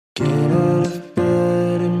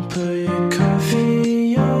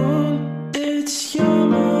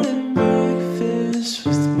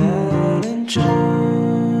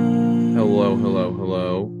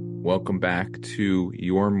Welcome back to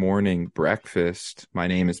your morning breakfast. My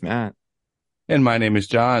name is Matt. And my name is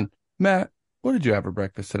John. Matt, what did you have for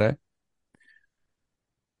breakfast today?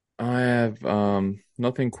 I have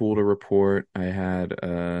nothing cool to report. I had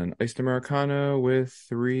an iced Americano with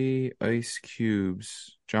three ice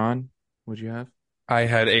cubes. John, what'd you have? I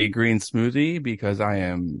had a green smoothie because I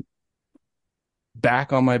am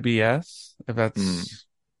back on my BS, if Mm, that's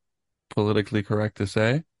politically correct to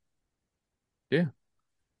say. yeah.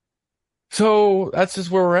 So that's just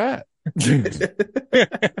where we're at.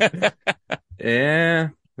 Yeah,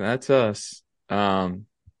 that's us.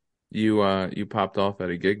 You popped off at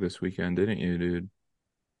a gig this weekend, didn't you, dude?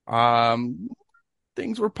 Um,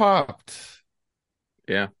 Things were popped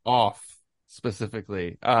Yeah, off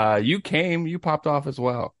specifically. You popped off as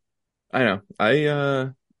well. I know.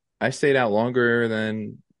 I stayed out longer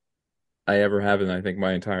than I ever have in I think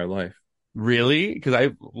my entire life. Really? Because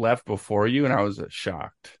I left before you and I was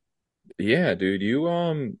shocked. Yeah, dude, you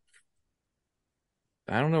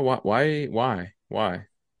I don't know why.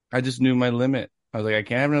 I just knew my limit. I was like, I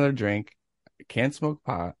can't have another drink. I can't smoke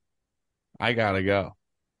pot. I gotta go.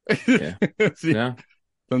 Yeah, See, no,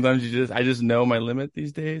 sometimes I just know my limit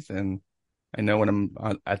these days, and I know when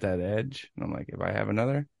at that edge, and I'm like, if I have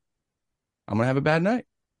another, I'm gonna have a bad night.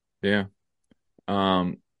 yeah.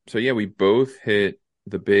 Um, so yeah, we both hit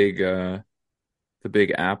the big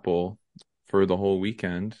apple for the whole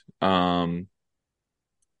weekend.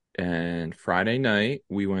 And Friday night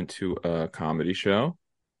we went to a comedy show.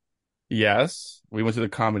 Yes, we went to the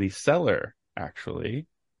Comedy Cellar actually,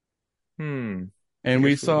 I and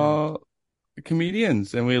we guess we did. saw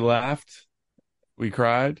comedians, and we laughed, we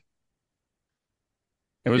cried.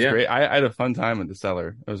 It was Yeah, great. I had a fun time at the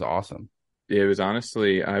cellar. It was awesome. it was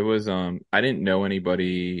honestly I didn't know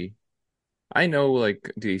anybody. I know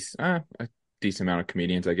like a decent amount of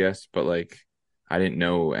comedians, I guess, but like I didn't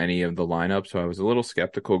know any of the lineup, so I was a little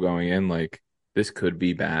skeptical going in. Like this could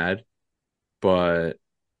be bad, but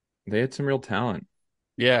they had some real talent.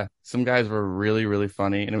 Yeah, some guys were really, really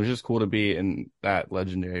funny, and it was just cool to be in that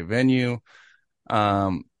legendary venue.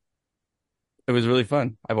 Um, It was really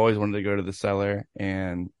fun. I've always wanted to go to the cellar,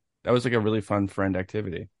 and that was like a really fun friend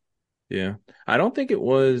activity. Yeah, I don't think it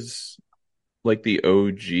was like the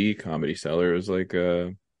OG Comedy Cellar. It was like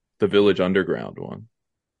the Village Underground one,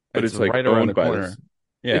 but It's it's like right around the owned by corner. this.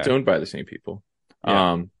 It's Yeah, owned by the same people.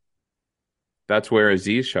 yeah. Um, that's where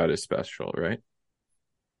Aziz shot his special, right?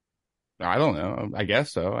 I don't know. I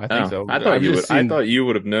guess so. I think Oh, so. I thought I've you just would. I seen. thought you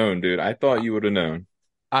would have known, dude. I thought you would have known.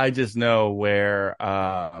 I just know where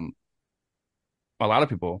a lot of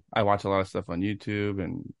people. I watch a lot of stuff on YouTube,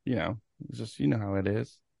 and it's just how it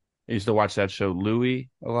is. I used to watch that show Louie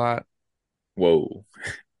a lot. Whoa,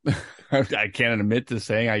 I can't admit to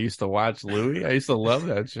saying I used to watch Louie. I used to love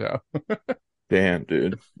that show. damn,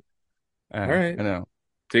 dude. All right, I know.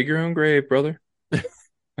 dig your own grave, brother.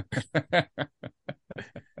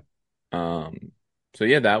 Um, so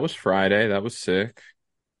yeah, that was Friday. That was sick.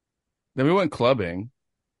 Then we went clubbing.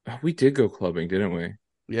 Oh, we did go clubbing, didn't we?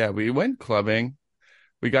 Yeah, we went clubbing.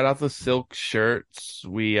 We got off the silk shirts.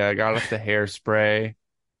 We got off the hairspray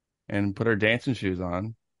and put our dancing shoes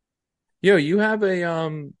on. Yo, you have a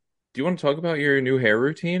do you want to talk about your new hair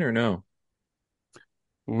routine or no?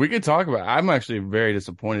 We could talk about. I'm actually very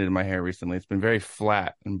disappointed in my hair recently. It's been very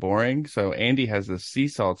flat and boring. So Andy has this sea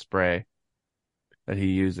salt spray that he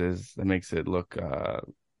uses that makes it look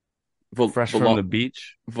Vol fresh from volum the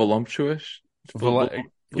beach. voluptuous? It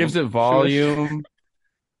gives it Voluptuous? volume.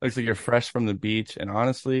 Looks like you're fresh from the beach. And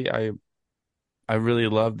honestly, I really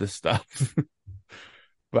love this stuff.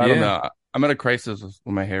 But I don't Yeah. know. I'm at a crisis with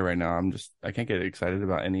my hair right now. I can't get excited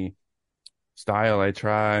about any style I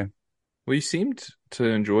try. Well, you seemed to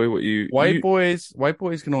enjoy what you White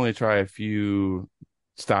boys can only try a few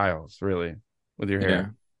styles, really, with your yeah.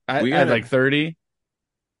 hair. We At like gotta 30,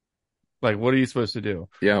 like what are you supposed to do?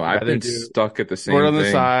 yeah, I've Rather been do stuck at the short same on the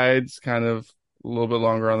thing. sides, kind of a little bit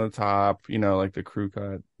longer on the top, like the crew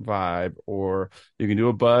cut vibe, or you can do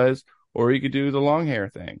a buzz, or you could do the long hair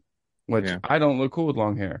thing, which Yeah. I don't look cool with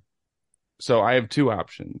long hair. So I have two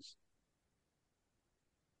options.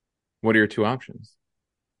 What are your two options?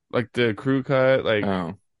 Like the crew cut, like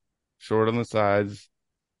Oh, short on the sides,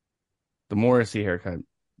 the Morrissey haircut,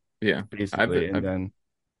 yeah. basically, and I've then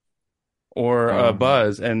or a um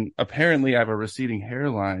buzz. And apparently, I have a receding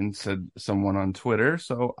hairline, said someone on Twitter.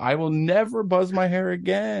 So I will never buzz my hair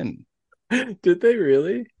again. did they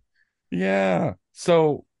really? Yeah.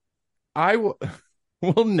 So I will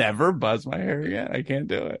will never buzz my hair again. I can't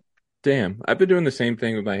do it. Damn. I've been doing the same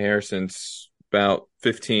thing with my hair since about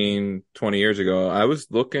 15, 20 years ago.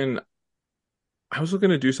 I was looking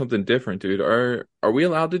to do something different, dude. Are we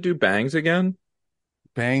allowed to do bangs again?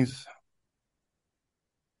 Bangs.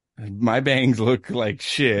 My bangs look like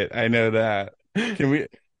shit. I know that. Can we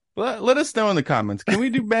let us know in the comments? Can we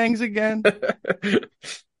do bangs again?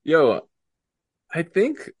 Yo, I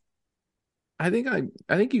think I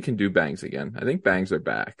think you can do bangs again. I think bangs are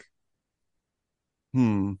back.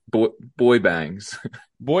 Hmm. Boy bangs.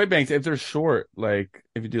 Boy bangs, if they're short, like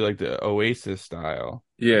if you do like the Oasis style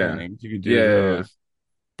Yeah. bangs, you could do Yeah, yeah, yeah. those.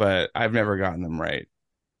 But I've never gotten them right.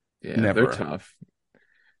 Yeah, they're Never. tough.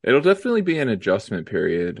 It'll definitely be an adjustment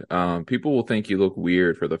period. People will think you look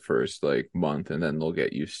weird for the first like month and then they'll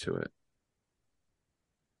get used to it.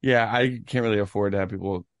 Yeah, I can't really afford to have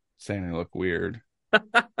people saying I look weird.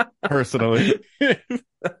 Personally.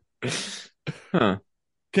 Huh.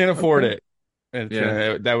 Can't afford Okay. it. It's Yeah.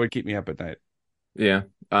 gonna that would keep me up at night. Yeah.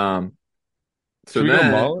 So Should we go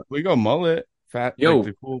then, mullet? We go mullet. Fat like yo,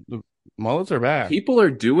 the mullets are back. people are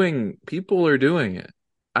doing it.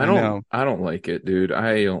 I know. I don't like it, dude.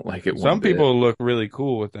 I don't like it one Some bit. people look really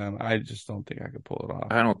cool with them. I just don't think I could pull it off.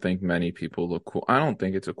 I don't think many people look cool. I don't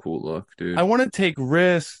think it's a cool look, I dude. want to take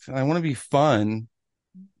risks. I want to be fun,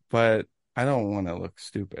 but I don't want to look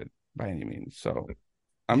stupid by any means. So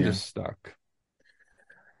I'm Yeah. just stuck.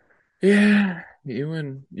 Yeah. You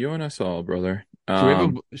and us all, brother.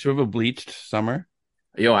 Should we have a bleached summer?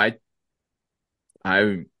 Yo, I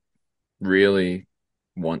really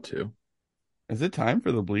want to. Is it time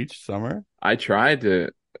for the bleached summer? I tried to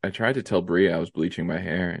I tried to tell Bria I was bleaching my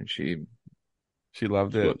hair and She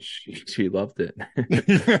loved it. she loved it.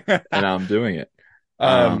 And I'm doing it.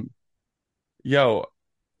 Um Um, yo,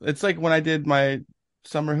 it's like when I did my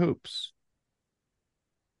summer hoops.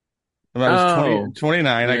 When I was oh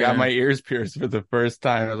 29, I got yeah. my ears pierced for the first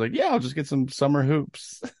time. I was like, yeah, I'll just get some summer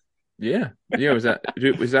hoops. Yeah. Yeah, was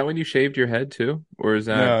that when you shaved your head too? Or is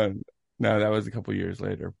that No, no, that was a couple years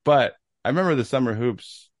later. But I remember the summer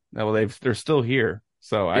hoops. Well, they're still here,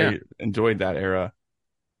 so yeah, I enjoyed that era.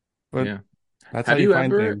 But yeah. that's how Have you you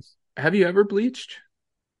find ever things. have you ever bleached?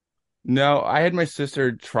 No, I had my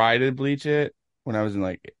sister try to bleach it when I was in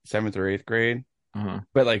like seventh or eighth grade, Uh-huh.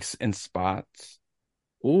 but like in spots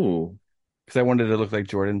Ooh, because I wanted to look like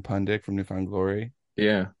Jordan Pundik from New Found Glory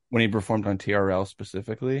yeah. when he performed on TRL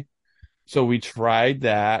specifically. So we tried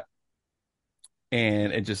that,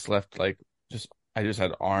 and it just left like just I just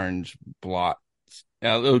had orange blots.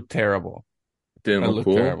 And it looked terrible. Didn't It look looked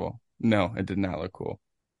cool. terrible. No, it did not look cool.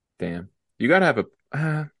 Damn. You gotta have a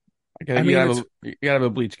I You mean gotta it's you gotta have a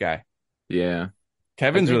bleach guy. yeah. I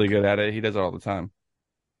Kevin's really think good at it. He does it all the time.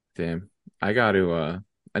 damn. I got to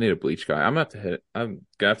I need a bleach guy. I'm gonna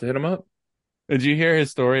have to hit him up. Did you hear his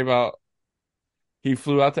story about he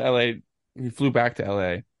flew out to LA? He flew back to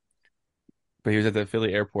LA, but he was at the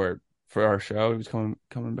Philly airport for our show. He was coming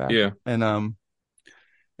back, Yeah. and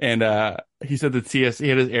he said the TS he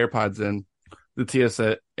had his AirPods in. The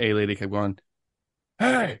TSA lady kept going,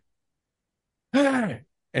 "Hey, hey,"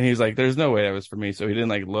 and he was like, "There's no way that was for me." So he didn't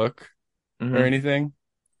like look or Hmm. anything.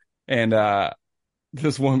 And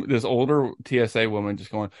this older TSA woman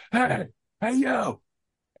just going, "Hey, hey, yo!"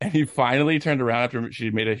 And he finally turned around after she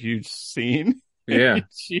made a huge scene. Yeah.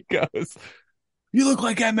 She goes, "You look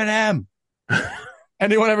like Eminem."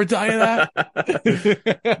 Anyone ever tell you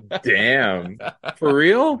that? Damn. For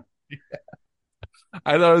real?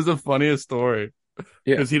 I thought it was the funniest story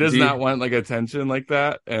Yeah. because he does not want like attention like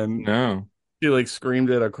that, and No. he like screamed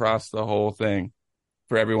it across the whole thing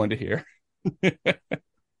for everyone to hear.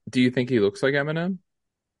 Do you think he looks like Eminem?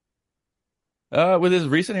 With his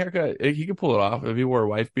recent haircut, he could pull it off. If he wore a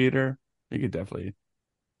wife beater, he could definitely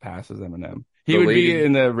pass as Eminem. He The would be lady.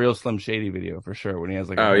 in the real Slim Shady video for sure when he has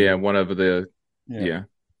like a Oh yeah, hundred. one of the Yeah.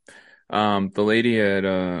 yeah. The lady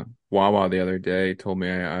at Wawa the other day told me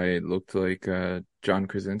I looked like John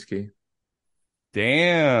Krasinski.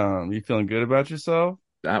 Damn, you feeling good about yourself?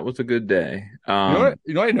 That was a good day. You know what?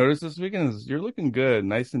 You know what I noticed this weekend is you're looking good,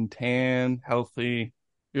 nice and tan, healthy.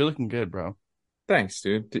 You're looking good, bro. Thanks,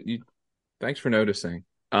 dude. Thanks for noticing.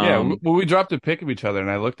 Yeah, Um, when we dropped a pic of each other and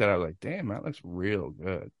I looked at it, I was like, damn, that looks real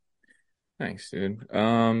good. Thanks, dude.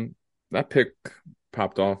 That pic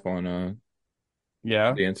popped off on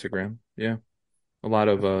Yeah. the Instagram. Yeah, a lot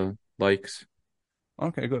of likes.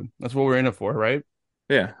 Okay, good. That's what we're in it for, right?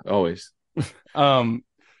 Yeah, always. Um,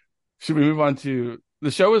 should we move on to the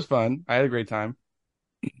show was fun. I had a great time.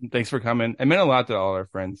 Thanks for coming. It meant a lot that all our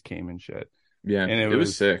friends came and shit. Yeah, And it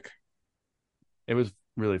was sick. it was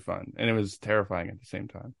really fun. And it was terrifying at the same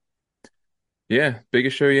time. Yeah,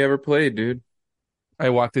 biggest show you ever played, dude. I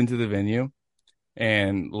walked into the venue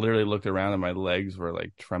and literally looked around and my legs were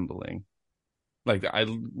like trembling. Like I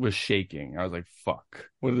was shaking. I was like, fuck.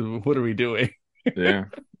 What are we doing? Yeah.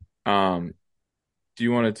 Um, do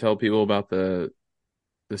you want to tell people about the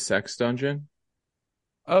sex dungeon?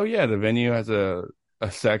 Oh yeah, the venue has a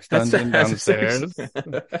sex That's dungeon has a sex.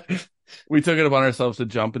 downstairs. We took it upon ourselves to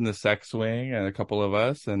jump in the sex swing, and a couple of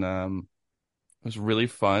us, and it was really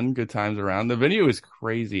fun. Good times around. The venue is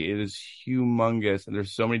crazy. It is humongous, and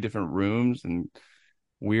there's so many different rooms and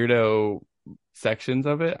weirdo sections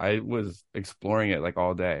of it. I was exploring it like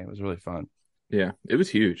all day. It was really fun. Yeah, it was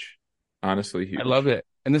huge. Honestly, I loved huge. it.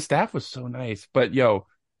 And the staff was so nice. But yo,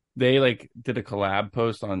 they like did a collab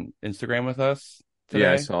post on Instagram with us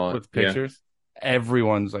Yeah, I today saw it. with Yeah. pictures.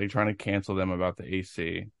 Everyone's like trying to cancel them about the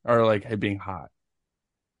AC or like it being hot.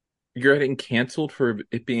 You're getting canceled for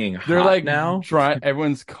it being They're hot like now? try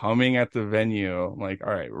everyone's coming at the venue. I'm like,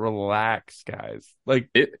 all right, relax, guys. Like,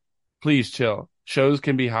 It please chill. Shows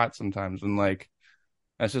can be hot sometimes, and like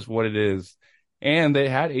that's just what it is. And they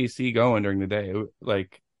had AC going during the day.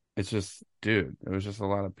 Like, it's just, dude, it was just a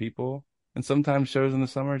lot of people. And sometimes shows in the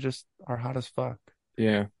summer just are hot as fuck.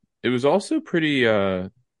 yeah. It was also pretty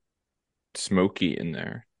smoky in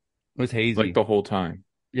there. It was Like hazy. the whole time.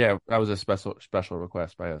 Yeah, that was a special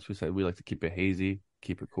request by us. We said we like to keep it hazy,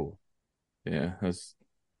 keep it cool. Yeah, that's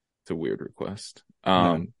it's a weird request.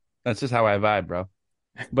 No, that's just how I vibe, bro.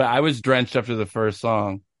 But I was drenched after the first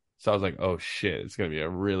song, so I was like, "Oh shit, it's gonna be a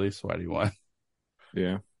really sweaty one,"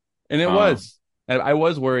 Yeah. and it Um was. And I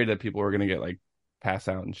was worried that people were gonna get like pass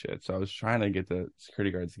out and shit, so I was trying to get the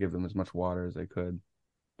security guards to give them as much water as they could.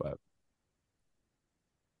 But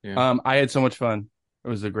yeah. I had so much fun. It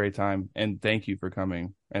was a great time, and thank you for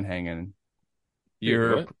coming and hanging. Dude,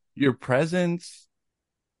 Your what? your presence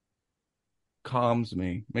calms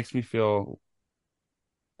me, makes me feel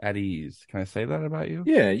at ease. Can I say that about you?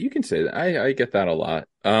 Yeah, you can say that. I get that a lot.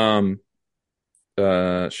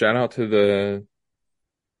 Shout out to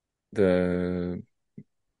the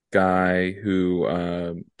guy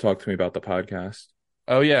who talked to me about the podcast.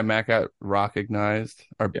 Oh yeah, Matt got recognized.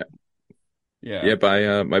 Or Yeah. yeah, Yeah,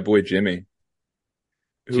 by my boy Jimmy,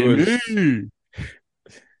 who was Jimmy.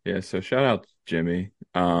 yeah, so shout out Jimmy.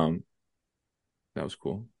 That was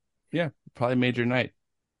cool. Yeah, probably made your night.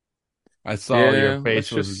 I saw your Yeah,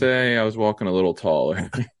 face let's was just say I was walking a little taller.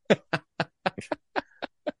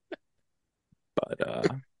 But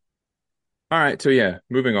all right, so yeah,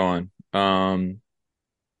 moving on.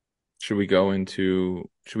 Should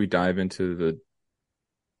we dive into the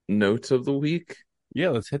notes of the week? yeah.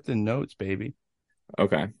 Let's hit the notes, baby.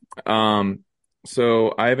 Okay. Um,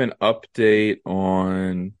 so I have an update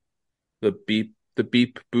on the beep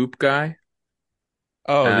boop guy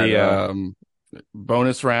Oh, at the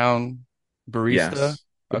bonus round barista. yes,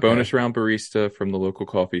 the Okay. bonus round barista from the local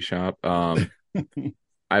coffee shop.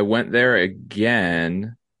 I went there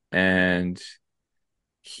again and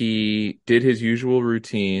he did his usual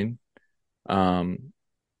routine. Um,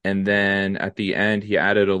 and then at the end he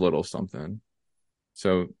added a little something.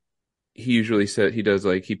 So he usually said he does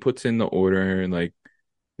like he puts in the order and like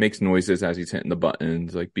makes noises as he's hitting the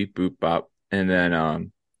buttons, like beep boop bop. And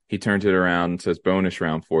then he turns it around and says bonus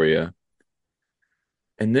round for you.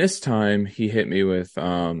 And this time he hit me with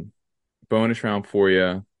bonus round for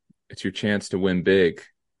you. It's your chance to win big,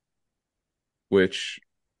 which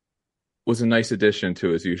was a nice addition to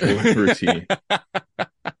his usual routine.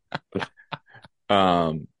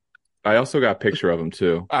 Um, I also got a picture of him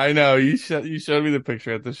too. I know you showed me the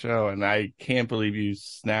picture at the show, and I can't believe you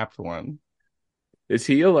snapped one. Is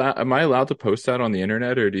he allowed? Am I allowed to post that on the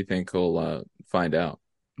internet, or do you think he'll find out?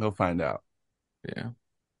 We'll find out. Yeah,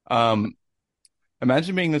 Um,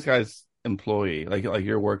 Imagine being this guy's employee, like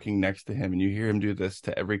you're working next to him, and you hear him do this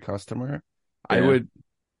to every customer. I yeah. would,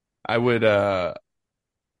 I would,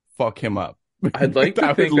 fuck him up. I'd like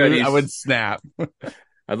to think that I would he's. snap.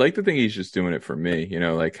 I'd like to think he's just doing it for me. You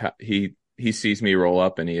know, like he sees me roll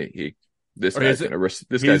up and he this Or guy's is it? gonna this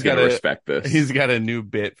He's guy's got gonna a respect this. he's got a new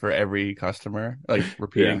bit for every customer, like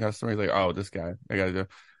repeating Yeah, customer. He's like, oh, this guy, I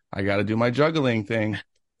gotta do my juggling thing.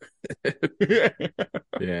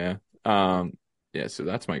 yeah. Um, yeah. So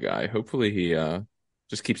that's my guy. Hopefully he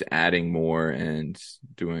just keeps adding more and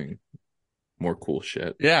doing more cool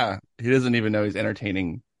shit. Yeah, he doesn't even know he's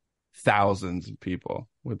entertaining thousands of people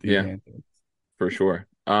with these Yeah, antics. for sure.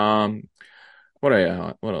 What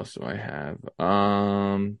else do I have?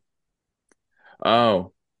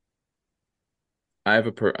 Oh, I have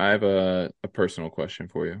a personal question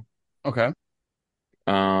for you. Okay.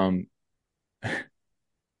 Um,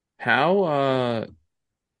 how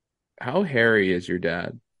how hairy is your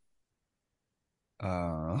dad?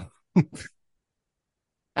 Uh,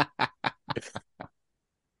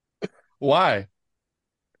 why?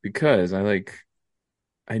 Because I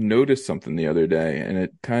noticed something the other day and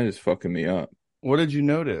it kind of is fucking me up. What did you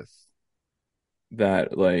notice?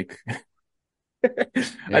 that like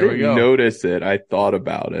I Here we didn't go. notice it. I thought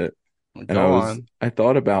about it, and Go on. I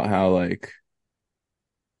thought about how like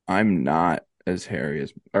I'm not as hairy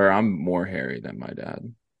as, or I'm more hairy than my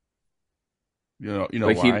dad. You know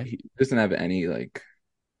Like why? he doesn't have any like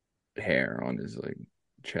hair on his like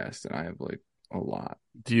chest, and I have like a lot.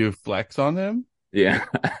 Do you flex on him? Yeah,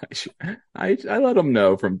 I let him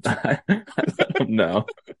know from time. I let him know.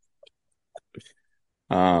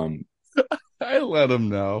 Um, I let him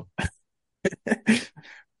know.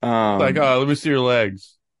 Like, um, oh, let me see your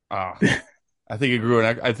legs. Ah, I think you grew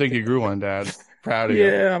I think you grew one, Dad. Proud of you.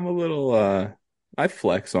 yeah, I'm a little. I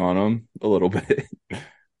flex on him a little bit,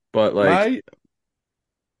 but like, My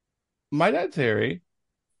my dad's hairy.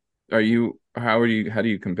 are you? How are you? How do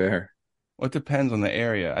you compare? Well, it depends on the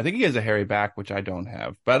area. I think he has a hairy back, which I don't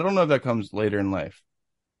have, but I don't know if that comes later in life.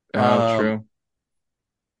 Oh, Um, true.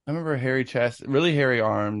 I remember a hairy chest, really hairy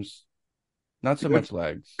arms, not so What much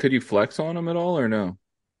legs. could you flex on him at all, or no?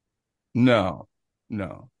 No,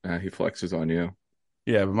 no. He flexes on you,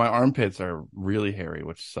 Yeah, but my armpits are really hairy,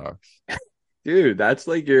 which sucks. dude.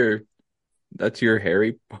 That's your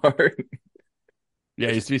hairy part. Yeah,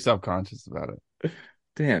 I used to be self-conscious about it.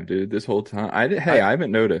 Damn, dude. This whole time, I did. Hey, I I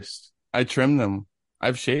haven't noticed. I trimmed them.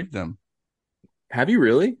 I've shaved them. Have you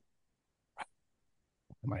really?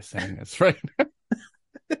 Am I saying this right?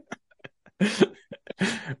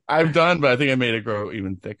 I've done, but I think I made it grow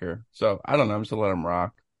even thicker. So I don't know. I'm just gonna let them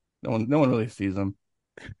rock. No one really sees them.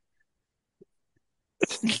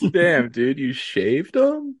 Damn, dude, you shaved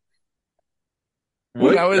them?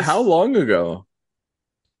 When What? I How was, long ago?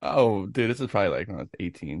 oh, dude, this is probably like when I was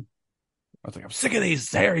 18. I was like, I'm sick of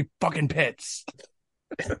these hairy fucking pits.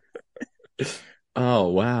 Oh,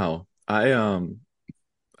 wow.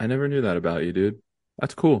 I never knew that about you, dude.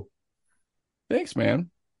 That's cool. Thanks, man.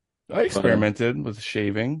 I But experimented with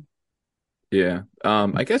shaving. yeah.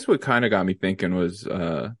 I guess what kind of got me thinking was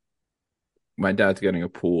my dad's getting a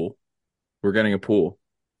pool. We're getting a pool.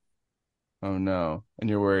 Oh no. And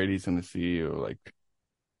you're worried he's gonna see you like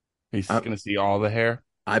he's I gonna see all the hair.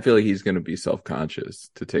 I feel like he's gonna be self-conscious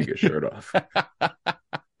to take his shirt off.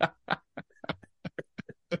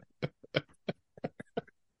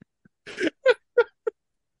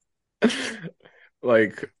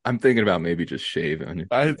 Like I'm thinking about maybe just shaving,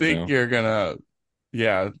 I you think know? you're gonna,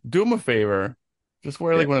 yeah, do him a favor. Just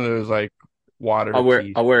wear Yeah. like one of those like water I'll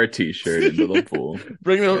tees. wear a t-shirt into the pool.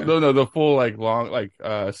 Bring the Yeah. no the full like long like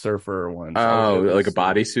surfer ones. I'll Oh, get like a those.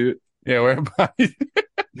 bodysuit. Yeah, wear a body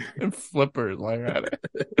and flippers while you're at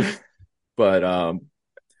it. But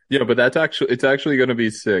yeah, but it's actually gonna be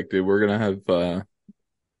sick, dude. We're gonna have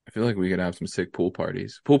I feel like we could have some sick pool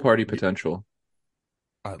parties. Pool party Yeah, potential.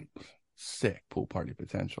 uh, sick pool party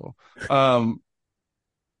potential. Um,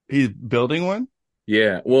 he's building one.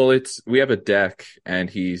 Yeah. Well, it's we have a deck and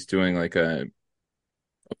he's doing like a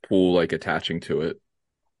pool like attaching to it,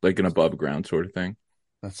 like an above ground sort of thing.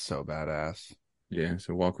 That's so badass. Yeah,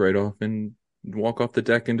 so walk right off and walk off the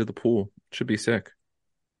deck into the pool. Should be sick.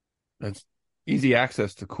 That's easy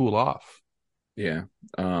access to cool off. Yeah.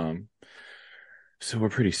 Um so we're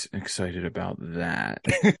pretty excited about that.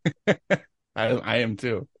 I am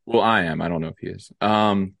too. Well, I am. I don't know if he is.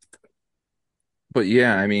 But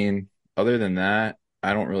yeah, I mean, other than that,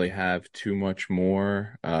 I don't really have too much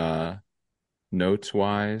more notes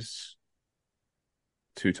wise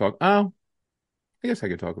to talk. Oh, I guess I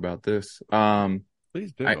could talk about this.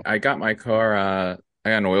 Please do. I got my car I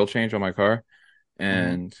got an oil change on my car Hmm.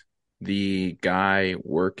 and the guy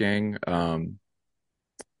working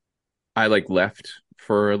I like left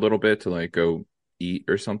for a little bit to like go eat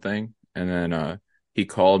or something and then he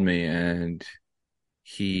called me and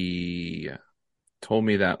he told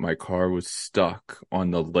me that my car was stuck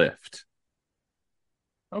on the lift.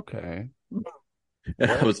 Okay.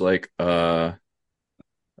 And I was like, all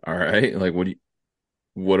right, like what do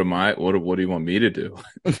you want me to do?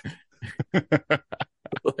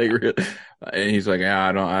 Like really? And he's like, yeah,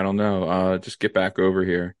 I don't know. Just get back over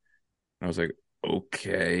here. And I was like,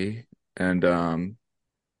 okay. And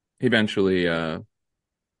eventually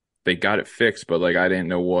they got it fixed, but like I didn't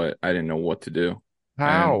know what to do. And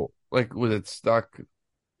How? Like, was it stuck?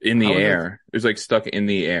 in How the was it? air, it was like stuck in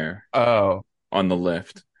the air Oh, on the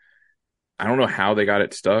lift. I don't know how they got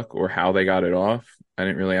it stuck or how they got it off. I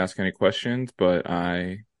didn't really ask any questions, but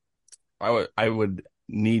I would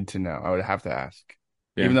need to know. I would have to ask.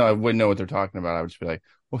 yeah. Even though I wouldn't know what they're talking about, I would just be like,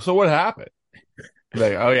 well, so what happened?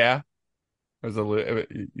 Like, oh yeah, there's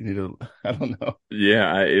you need to, I don't know.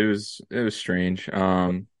 Yeah, it was strange.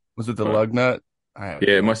 Was it the But lug nut? I have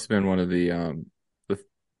yeah, it no. must have been one of the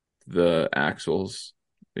the axles,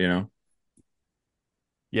 you know.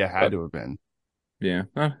 Yeah, had But to have been. yeah,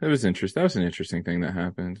 it was interesting. That was an interesting thing that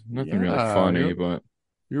happened. Nothing really Yeah, funny, but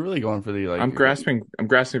you're really going for the I'm grasping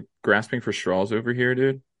for straws over here,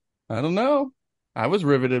 dude. I don't know. I was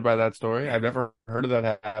riveted by that story. I've never heard of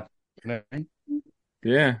that happening.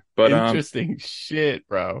 Yeah, but Interesting shit,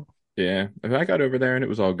 bro. yeah, I got over there and it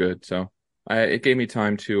was all good. So it gave me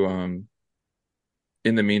time to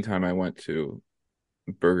in the meantime, I went to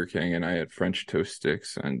Burger King and I had French toast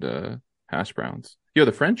sticks and hash browns. Yo,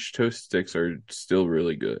 the French toast sticks are still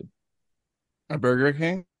really good. A Burger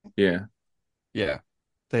King? Yeah. Yeah,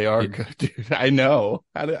 they are Yeah. good, dude. I know.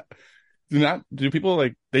 Do people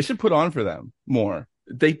like they should put on for them more.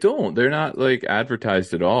 They don't. They're not like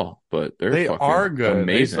advertised at all, but they're They fucking are good.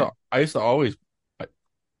 amazing. I used to always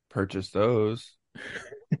purchase those.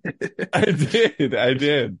 I did. I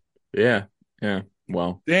did. Yeah. Yeah.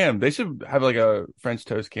 Well, Damn, they should have like a French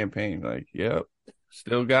toast campaign. Like, yep,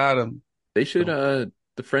 still got them. they should the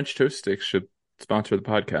French toast sticks should sponsor the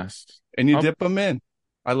podcast. And you I'll dip them in.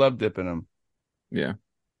 I love dipping them. yeah.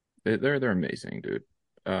 They're amazing, dude.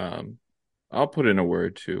 Um I'll put in a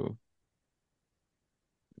word to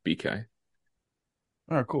BK.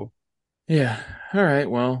 Oh, cool. Yeah. All right.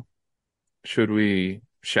 Well, shall we?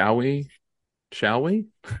 Shall we?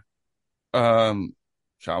 Um,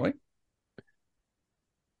 shall we?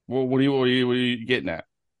 Well, what are you getting at?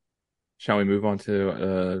 Shall we move on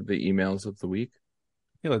to the emails of the week?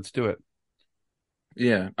 Yeah, let's do it.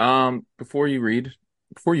 Yeah. Before you read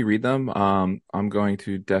them, I'm going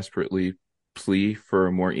to desperately plea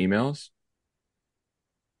for more emails.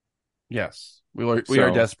 Yes, we are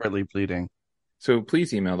So desperately pleading. so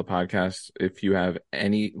please email the podcast if you have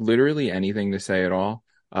literally anything to say at all.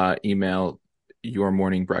 Email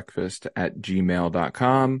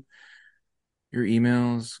yourmorningbreakfast@gmail.com. Your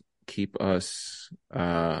emails keep us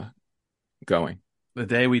going. The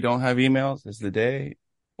day we don't have emails is the day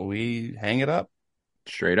we hang it up.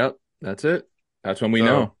 Straight up. That's it. That's when we So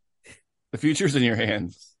know. the future's in your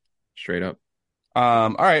hands. Straight up. All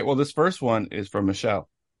right. Well, this first one is from Michelle.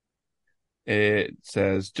 It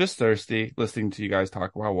says, just thirsty, listening to you guys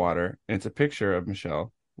talk about water. And it's a picture of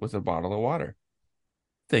Michelle with a bottle of water.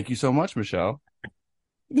 Thank you so much, Michelle.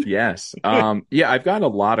 Yes. Yeah, I've got a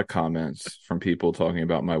lot of comments from people talking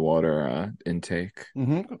about my water intake.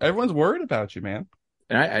 Everyone's worried about you, man.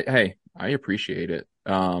 And hey, I appreciate it.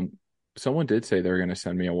 Someone did say they were going to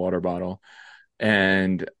send me a water bottle,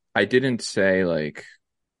 and I didn't say like,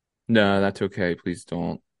 no, that's okay, please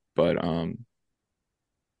don't. But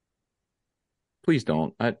please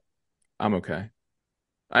don't. I'm okay.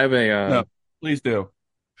 I have a No, please do.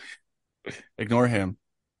 Ignore him.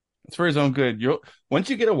 It's for his own good. You'll Once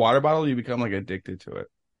you get a water bottle, you become like addicted to it.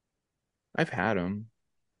 I've had them.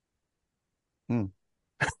 Hmm.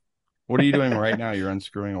 What are you doing right now? You're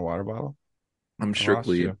unscrewing a water bottle? I'm I lost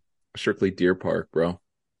strictly you. strictly Deer Park, bro.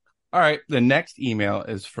 All right. The next email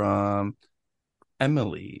is from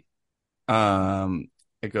Emily. Um,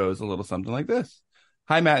 it goes a little something like this.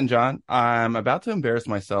 Hi, Matt and John. I'm about to embarrass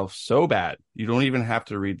myself so bad. You don't even have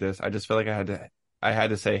to read this. I just felt like I had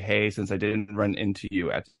to say hey since I didn't run into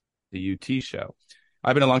you at the UT show.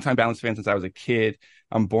 I've been a longtime Balance fan since I was a kid.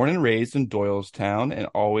 I'm born and raised in Doylestown and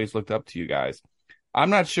always looked up to you guys. I'm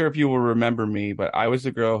not sure if you will remember me, but I was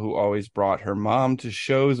the girl who always brought her mom to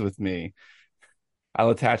shows with me. I'll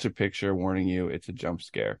attach a picture warning you it's a jump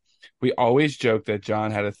scare. We always joked that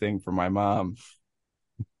John had a thing for my mom.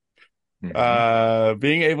 Hmm.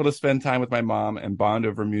 Being able to spend time with my mom and bond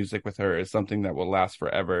over music with her is something that will last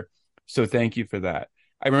forever. So thank you for that.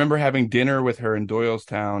 I remember having dinner with her in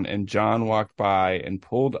Doylestown, and John walked by and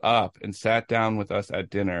pulled up and sat down with us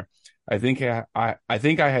at dinner. I think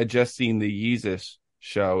I had just seen the Yeezus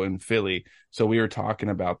show in Philly, so we were talking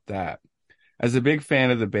about that. As a big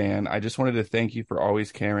fan of the band, I just wanted to thank you for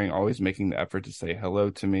always caring, always making the effort to say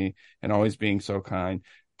hello to me, and always being so kind.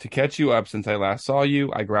 To catch you up since I last saw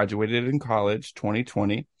you, I graduated in college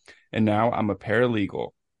 2020, and now I'm a paralegal.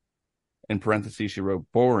 In parentheses, she wrote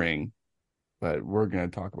boring, but we're going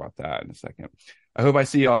to talk about that in a second. I hope I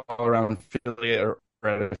see you all around Philly or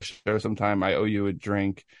at a show sometime. I owe you a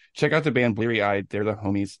drink. Check out the band Bleary Eyed. They're the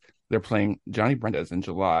homies. They're playing Johnny Brenda's in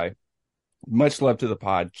July. Much love to the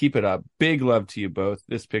pod. Keep it up. Big love to you both.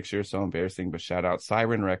 This picture is so embarrassing, but shout out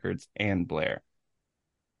Siren Records and Blair.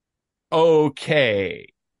 Okay.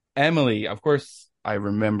 Emily, of course, I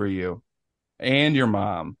remember you and your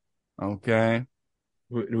mom. Okay.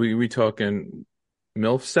 We talking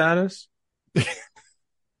MILF status?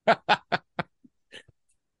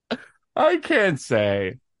 I can't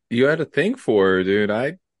say. You had a thing for her,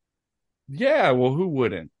 dude. Yeah, well, who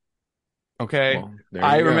wouldn't? Okay. Well, there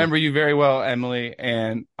I you go. remember you very well, Emily,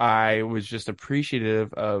 and I was just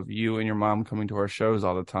appreciative of you and your mom coming to our shows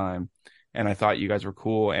all the time. And I thought you guys were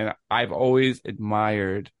cool. And I've always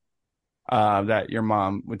admired that your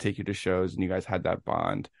mom would take you to shows and you guys had that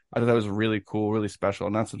bond. I thought that was really cool, really special,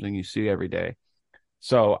 and not something you see every day.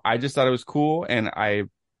 So I just thought it was cool, and I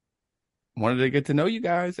wanted to get to know you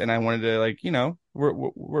guys, and I wanted to like,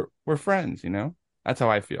 we're friends, you know? That's how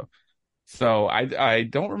I feel. So I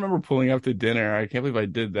don't remember pulling up to dinner. I can't believe I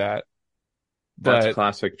did that. That's But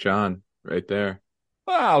classic John right there.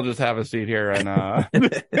 well, I'll just have a seat here and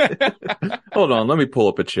Hold on, let me pull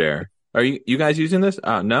up a chair. Are you guys using this?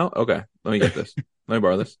 No? Okay. Let me get this. Let me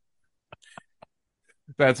borrow this.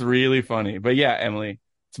 that's really funny. But yeah, Emily,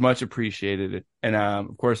 it's much appreciated. And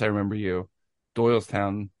of course I remember you.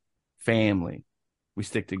 Doylestown family. We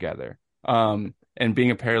stick together. And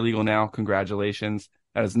being a paralegal now, congratulations.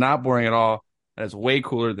 That is not boring at all. That is way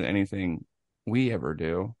cooler than anything we ever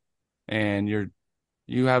do. And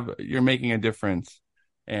you're making a difference,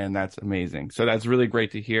 and that's amazing. So that's really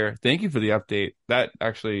great to hear. Thank you for the update. That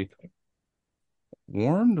actually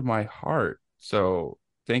warmed my heart. So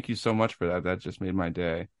thank you so much for that. That just made my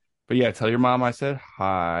day. But yeah, tell your mom I said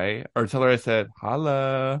hi, or tell her I said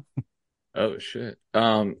holla. Oh shit.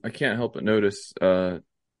 I can't help but notice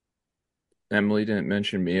Emily didn't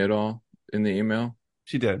mention me at all in the email.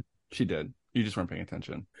 She did. She did. You just weren't paying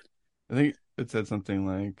attention. I think it said something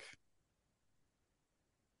like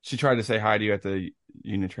she tried to say hi to you at the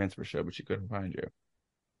union transfer show, but she couldn't find you.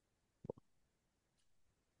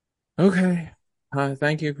 Okay.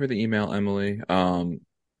 Thank you for the email, Emily.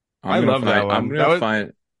 I love that one. That was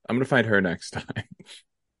I'm gonna find her next time.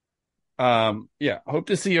 yeah. Hope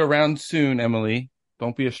to see you around soon, Emily.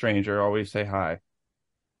 Don't be a stranger. Always say hi,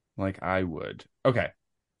 like I would. Okay.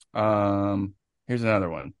 Here's another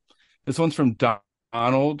one. This one's from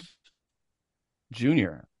Donald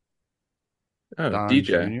Jr. Oh, Don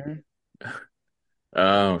DJ. Jr.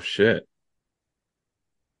 Oh shit.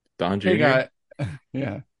 Don Hey Jr. guy.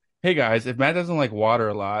 Yeah. Hey guys, if Matt doesn't like water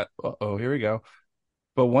a lot, oh, here we go.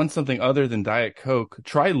 But wants something other than Diet Coke,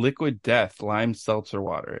 try Liquid Death Lime Seltzer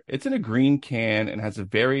Water. It's in a green can and has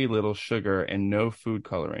very little sugar and no food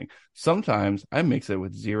coloring. Sometimes I mix it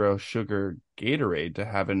with zero sugar Gatorade to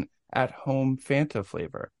have an at-home Fanta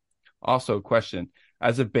flavor. Also, question: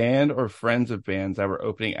 as a band or friends of bands that were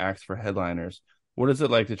opening acts for headliners, what is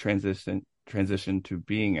it like to transition to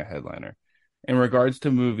being a headliner? In regards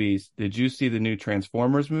to movies, did you see the new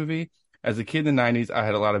Transformers movie? As a kid in the 90s, I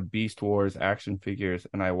had a lot of Beast Wars action figures,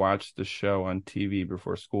 and I watched the show on TV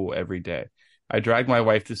before school every day. I dragged my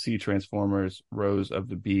wife to see Transformers Rose of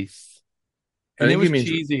the Beasts, I and it think he was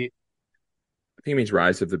means cheesy.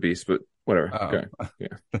 Rise of the Beast, but whatever. Oh, Okay.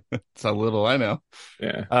 Yeah. it's a little I know.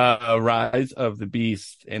 Yeah. Rise of the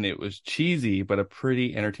Beast, and it was cheesy, but a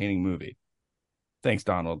pretty entertaining movie. Thanks,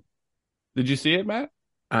 Donald. Did you see it, Matt?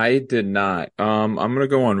 I did not. I'm gonna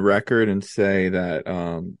go on record and say that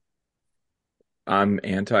I'm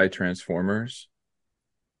anti-Transformers.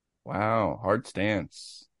 Wow, hard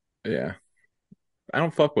stance. Yeah. I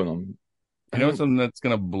don't fuck with them. You I know don't something that's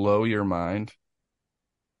gonna blow your mind?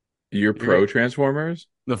 You're You're pro Transformers?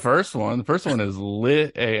 the first one is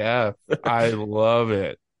lit AF. I love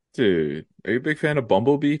it. Dude, are you a big fan of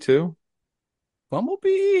Bumblebee too?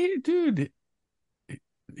 Bumblebee, dude,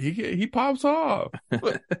 he pops off.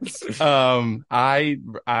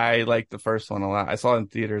 I like the first one a lot. I saw it in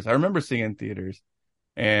theaters. I remember seeing it in theaters,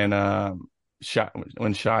 and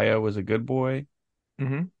when Shia was a good boy,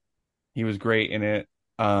 Hmm. he was great in it.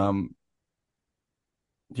 Um,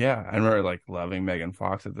 yeah, I remember like loving Megan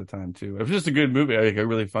Fox at the time too. It was just a good movie, like a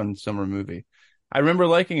really fun summer movie. I remember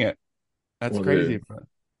liking it. That's Well, crazy. dude, But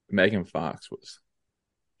Megan Fox was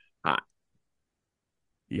hot.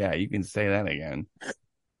 yeah, you can say that again.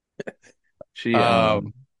 She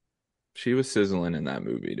Um, she was sizzling in that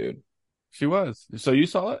movie, dude. she was. So you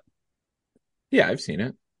saw it? Yeah, I've seen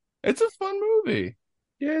it. It's a fun movie.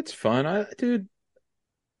 Yeah, it's fun. Dude,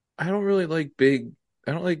 I don't really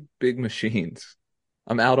I don't like big machines.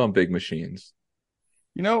 I'm out on big machines.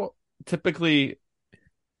 You know, typically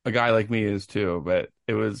a guy like me is too, but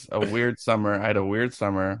it was a weird summer. I had a weird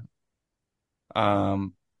summer.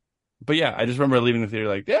 Um, but yeah, I just remember leaving the theater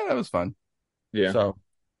like, yeah, that was fun. Yeah. So,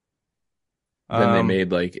 Then they um,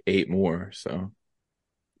 made like eight more, so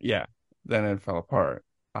yeah, then it fell apart,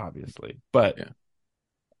 obviously. But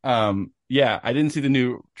yeah. yeah, I didn't see the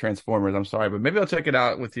new Transformers. I'm sorry, but maybe I'll check it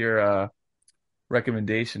out with your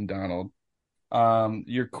recommendation, Donald.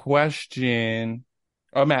 Your question.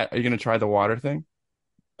 Oh, Matt, are you gonna try the water thing?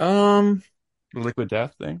 Um, The liquid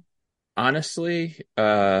death thing? honestly,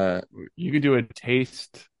 You could do a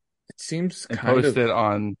taste It seems and kind post of it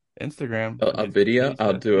on Instagram. a video.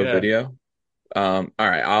 I'll do a Yeah. video. All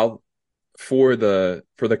right, I'll for the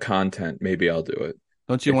content, maybe I'll do it.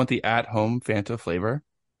 Don't you If want the at-home Fanta flavor?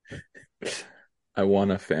 I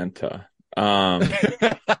want a Fanta. Um,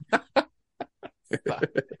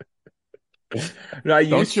 no, I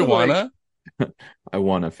Don't used you to like wanna? I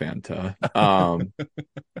want a Fanta.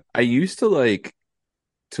 I used to like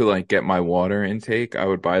get my water intake. I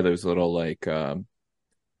would buy those little like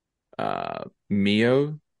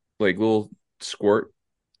Mio, like little squirt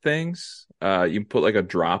things. You put like a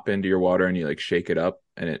drop into your water and you like shake it up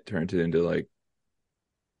and it turns it into like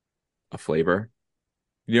a flavor.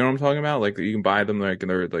 You know what I'm talking about? Like you can buy them like and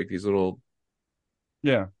they're like these little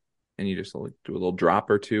Yeah. and you just like do a little drop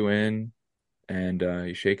or two in and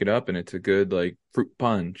you shake it up and it's a good like fruit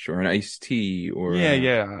punch or an iced tea or Yeah,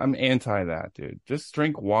 yeah. I'm anti that, dude. Just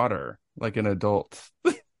drink water like an adult.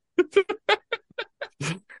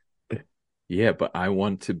 yeah, but I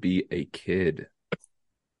want to be a kid.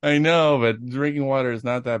 I know, but drinking water is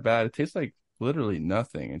not that bad. It tastes like literally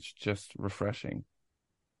nothing. It's just refreshing.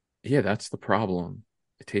 Yeah, that's the problem.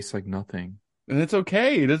 It tastes like nothing. And it's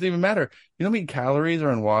okay. It doesn't even matter. You know how many calories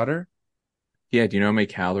are in water? Yeah, do you know how many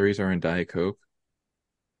calories are in Diet Coke?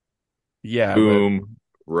 Yeah, but Boom,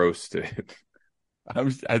 roasted.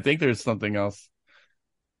 I think there's something else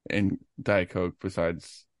in Diet Coke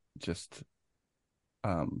besides just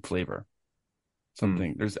flavor. Hmm.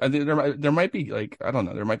 Something I think there might be like I don't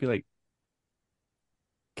know, there might be like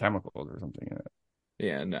chemicals or something in it.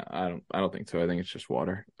 Yeah, no, I don't think so. I think it's just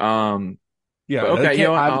water. But Yeah, okay, you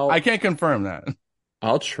know what? I I'll can't confirm that.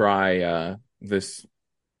 I'll try this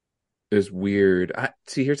weird.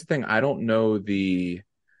 See, here's the thing. I don't know the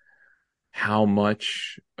how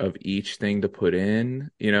much of each thing to put in,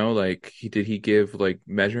 like did he give like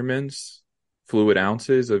measurements, fluid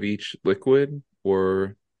ounces of each liquid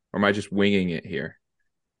or am I just winging it here?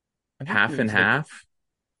 I think Half and it's like half?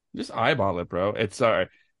 just eyeball it, bro. It's sorry.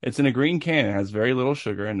 It's in a green can. It has very little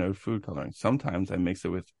sugar and no food coloring. Sometimes I mix it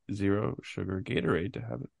with zero sugar Gatorade to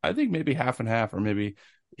have it. I think maybe half and half, or maybe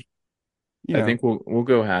you I know, think we'll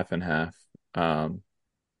go half and half. Um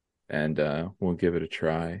and we'll give it a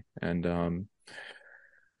try and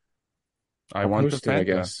I I'll want the post it, I Fanta.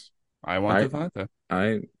 guess. I want the I Fanta.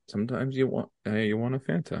 I sometimes you want a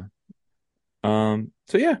Fanta.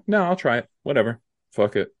 So yeah, no, I'll try it. Whatever.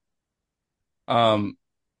 Fuck it. Um,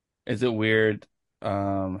 is it weird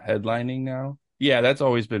headlining now? Yeah, that's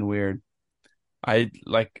always been weird. I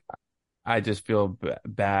like I just feel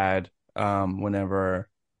bad whenever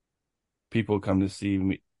people come to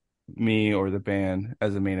see me or the band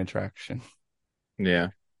as a main attraction. Yeah.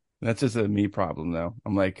 That's just a me problem though.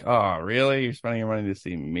 I'm like, "Oh, really? You're spending your money to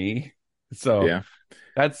see me?" So, Yeah.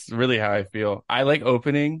 that's really how I feel. I like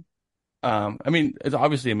opening. I mean, it's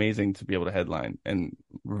obviously amazing to be able to headline, and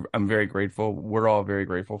I'm very grateful. We're all very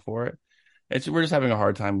grateful for it. We're just having a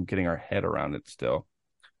hard time getting our head around it still.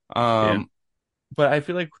 Yeah. Um, but I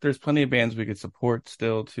feel like there's plenty of bands we could support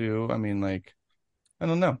still too. I mean, like, I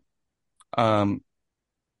don't know. Um,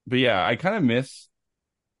 but yeah, I kind of miss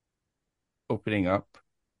opening up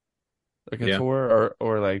like a Yeah. tour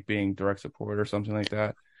or like being direct support or something like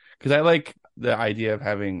that. Because I like the idea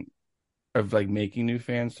of like making new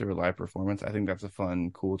fans through a live performance. I think that's a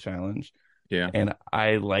fun, cool challenge. Yeah. And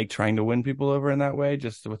I like trying to win people over in that way,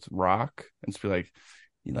 just with rock and just be like,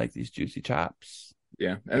 you like these juicy chops.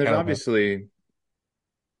 Yeah. I And there's kind of have, obviously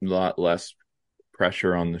a lot less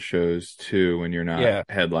pressure on the shows too when you're not yeah.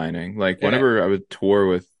 headlining. Like And whenever I would tour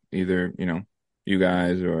with either, you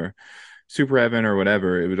guys or Super Heaven or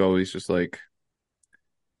whatever, it would always just like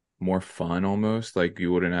more fun almost. Like they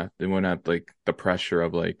wouldn't have like the pressure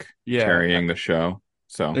of like yeah, carrying the show.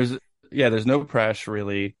 So there's, yeah, there's no pressure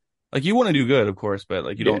really. Like you want to do good, of course, but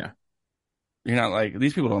like yeah. you're not like,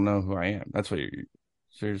 these people don't know who I am. That's what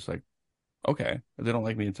so you're just like, okay, if they don't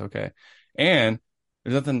like me, it's okay. And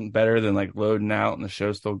there's nothing better than like loading out and the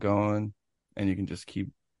show's still going and you can just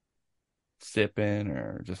keep sipping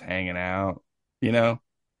or just hanging out, you know?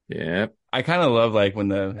 Yeah. I kind of love like when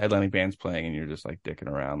the headlining band's playing and you're just like dicking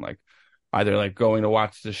around, like either like going to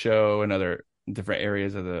watch the show in other different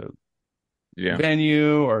areas of the Yeah.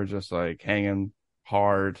 venue or just like hanging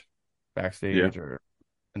hard Yeah. backstage or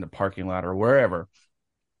in the parking lot or wherever.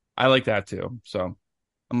 I like that too. So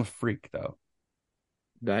I'm a freak though.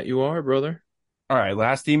 That you are, brother. All right,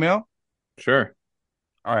 last email. Sure.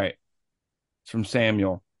 All right, it's from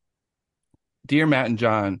Samuel. Dear Matt and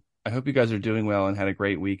John, I hope you guys are doing well and had a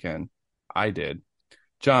great weekend. I did.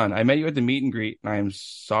 John, I met you at the meet and greet, and I am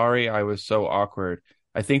sorry I was so awkward.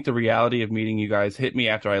 I think the reality of meeting you guys hit me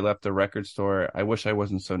after I left the record store. I wish I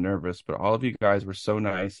wasn't so nervous, but all of you guys were so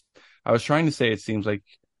nice. I was trying to say it seems like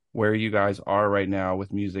where you guys are right now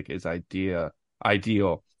with music is ideal.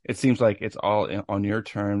 It seems like it's all on your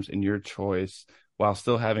terms and your choice while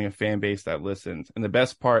still having a fan base that listens. And the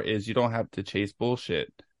best part is you don't have to chase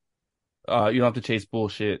bullshit. You don't have to chase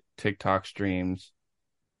bullshit TikTok streams.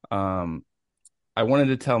 Um, I wanted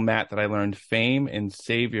to tell Matt that I learned fame in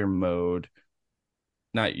savior mode.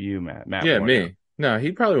 Not you, Matt. Matt Yeah, Warner. me. No,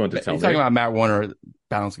 he probably wanted to tell You talking me. about Matt Warner,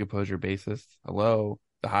 balance composure bassist? Hello,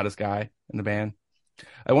 the hottest guy in the band.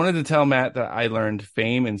 I wanted to tell Matt that I learned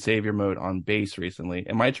fame and savior mode on bass recently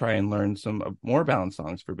and might try and learn some more balance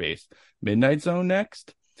songs for bass. Midnight Zone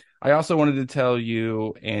next. I also wanted to tell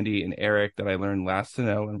you, Andy and Eric, that I learned Last to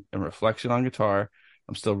Know and Reflection on guitar.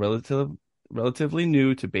 I'm still relatively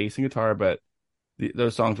new to bass and guitar, but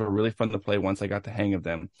those songs were really fun to play once I got the hang of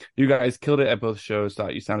them. You guys killed it at both shows.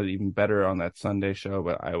 Thought you sounded even better on that Sunday show,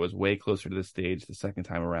 but I was way closer to the stage the second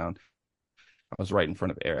time around. I was right in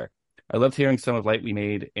front of Eric. I loved hearing some of Light We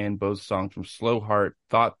Made and both songs from Slow Heart.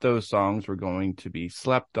 Thought those songs were going to be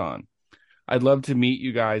slept on. I'd love to meet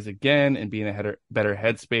you guys again and be in a better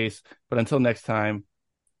headspace. But until next time,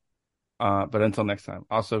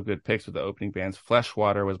 also good picks with the opening bands.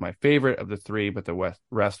 Fleshwater was my favorite of the three, but the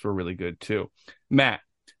rest were really good too. Matt,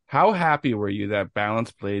 how happy were you that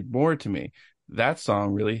Balance played more to me? That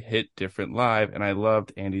song really hit different live, and I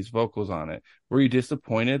loved Andy's vocals on it. Were you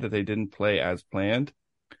disappointed that they didn't play as planned?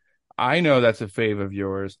 I know that's a fave of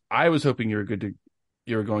yours. I was hoping you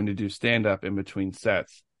were going to do stand up in between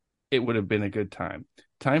sets. It would have been a good time.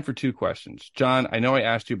 Time for two questions. John, I know I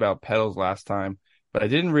asked you about pedals last time, but I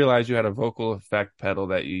didn't realize you had a vocal effect pedal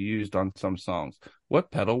that you used on some songs. What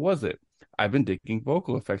pedal was it? I've been digging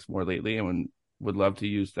vocal effects more lately and would love to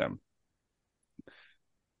use them.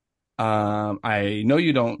 I know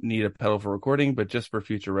you don't need a pedal for recording, but just for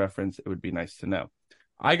future reference, it would be nice to know.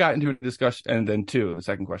 I got into a discussion, and then two, the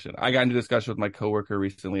second question. I got into a discussion with my coworker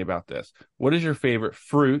recently about this. What is your favorite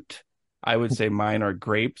fruit? I would say mine are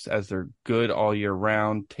grapes, as they're good all year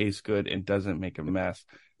round, taste good, and doesn't make a mess.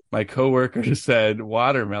 My coworker said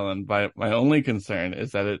watermelon, but my only concern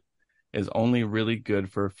is that it is only really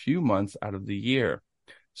good for a few months out of the year.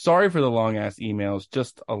 Sorry for the long ass emails,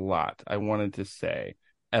 just a lot. I wanted to say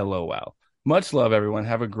LOL. Much love, everyone.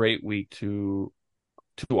 Have a great week to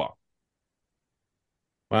all.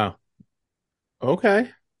 Wow.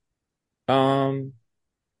 Okay. Um,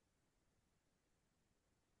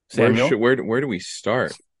 Samuel, where do we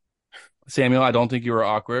start? Samuel, I don't think you were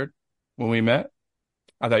awkward when we met.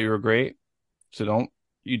 I thought you were great. So don't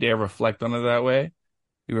you dare reflect on it that way.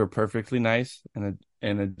 You were perfectly nice and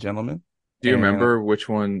a gentleman. Do you And remember which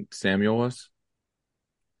one Samuel was?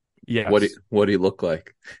 yes, What he looked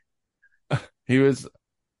like? he was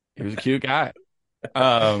a cute guy.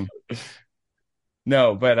 Um,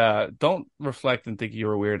 no, but don't reflect and think you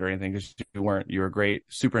were weird or anything because you weren't. You were great,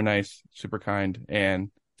 super nice, super kind,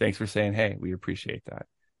 and thanks for saying hey. We appreciate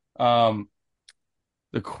that. Um,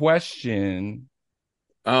 the question.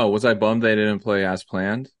 Oh, was I bummed they didn't play as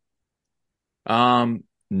planned?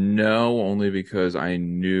 No, only because I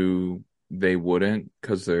knew they wouldn't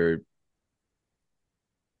because they're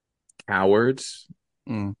cowards.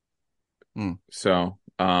 Mm, mm. So,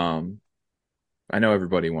 I know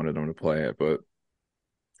everybody wanted them to play it, but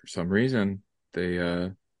for some reason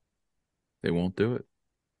they won't do it.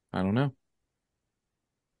 I don't know.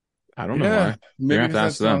 I don't know Yeah, why. You're maybe gonna have to because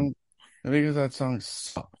that ask them. song, maybe because that song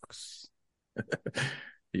sucks.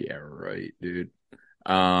 Yeah, right, dude.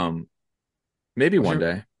 Um, maybe What's one your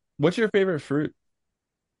day. What's your favorite fruit?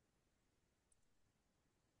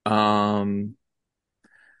 Um,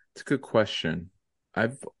 it's a good question.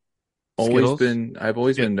 I've Skittles. I've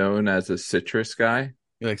always Skit. been known as a citrus guy.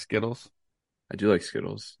 You like Skittles? I do like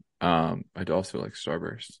Skittles. I do also like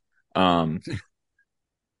Starburst. Um,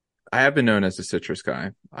 I have been known as a citrus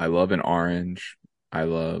guy. I love an orange. I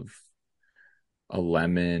love a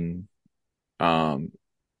lemon. Um,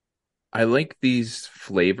 I like these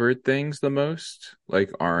flavored things the most,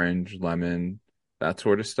 like orange, lemon, that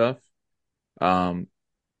sort of stuff. Um,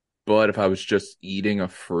 but if I was just eating a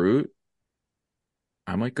fruit,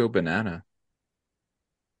 I might go banana.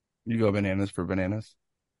 You go bananas for bananas.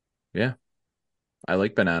 Yeah, I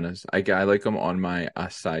like bananas. I like them on my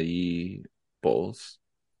acai bowls.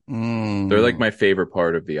 They're like Mm, my favorite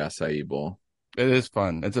part of the acai bowl. it is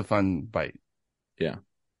fun. It's a fun bite. Yeah,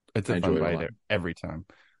 It's I a fun enjoy it a bite lot. every time.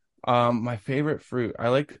 My favorite fruit. I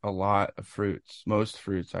like a lot of fruits. Most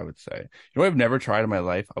fruits, I would say. You know what I've never tried in my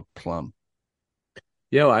life? A plum.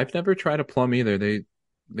 Yo, I've never tried a plum either. They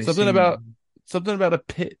Something about seem something about a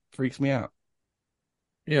pit freaks me out.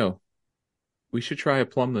 Yo, we should try a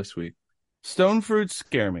plum this week. Stone fruits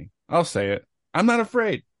scare me. I'll say it. I'm not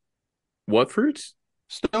afraid. What fruits?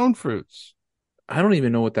 Stone fruits. I don't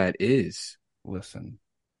even know what that is. Listen,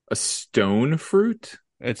 A stone fruit?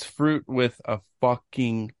 it's fruit with a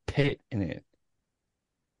fucking pit in it.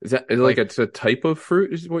 Is that like Like, it's a type of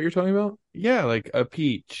fruit? Is what you're talking about? yeah, like a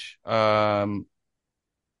peach, an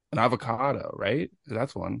avocado, right?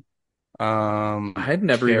 That's one. I had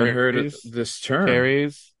never even heard of Cherries, this term.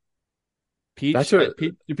 cherries, That's peach. a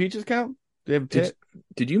Do peaches count? Do they have a did tit?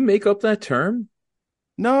 did you make up that term?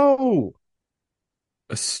 No.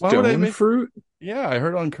 A Why would I stone make? fruit? Yeah, I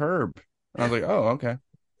heard on Curb. I was like, oh, okay.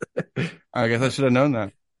 I guess I should have known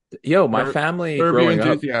that. Yo, my Curb, family Curb Your growing up,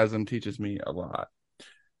 Enthusiasm teaches me a lot.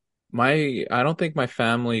 my I don't think my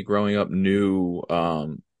family growing up knew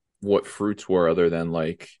what fruits were other than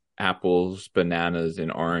like apples, bananas,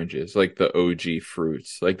 and oranges, like the OG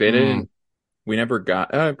fruits. Like they Mm, didn't we never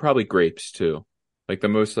got probably grapes too. Like the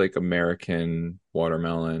most like American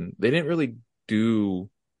watermelon. They didn't really do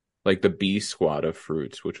like the B squad of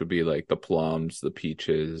fruits, which would be like the plums, the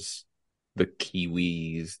peaches, the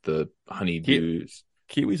kiwis, the ki honeydews.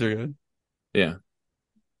 kiwis are good. Yeah,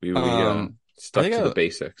 we Um, I stuck think to the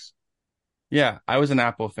basics. yeah, I was an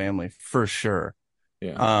apple family for sure.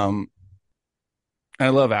 Yeah. Um, I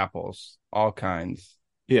love apples, all kinds.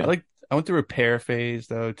 Yeah. I went through a pear phase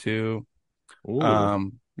though too.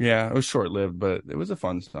 Ooh. Yeah, it was short-lived, but it was a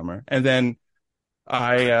fun summer. And then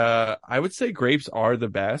I would say grapes are the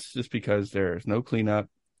best just because there's no cleanup.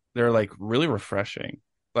 They're like really refreshing.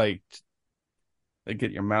 Like they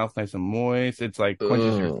get your mouth nice and moist. It's like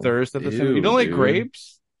quenches your Oh, thirst at the same. You ew, don't like dude.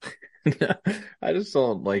 grapes? I just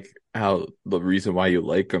don't like how the reason why you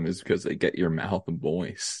like them is because they get your mouth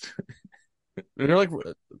moist. They're like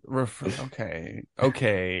okay.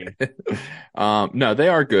 Okay. No, they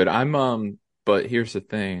are good. But here's the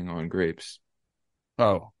thing on grapes.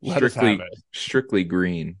 Oh, let us have Strictly, it. strictly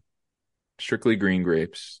green. Strictly green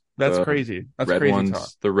grapes. That's crazy. That's crazy talk.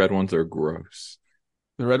 The red ones are gross.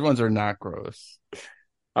 The red ones are not gross.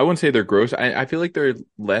 I wouldn't say they're gross. I feel like they're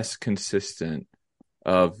less consistent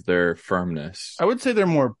of their firmness. I would say they're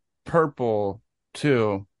more purple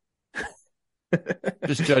too.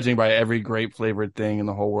 Just judging by every grape flavored thing in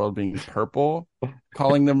the whole world being purple,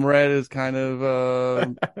 calling them red is kind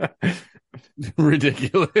of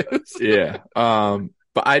ridiculous. Yeah.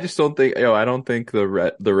 But I just don't think, I don't think the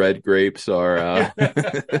red grapes are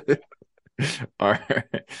are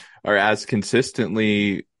are as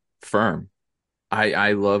consistently firm.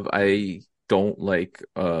 I don't like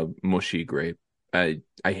mushy grape. I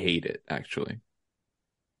hate it actually.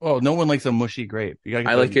 Oh, no one likes a mushy grape. You gotta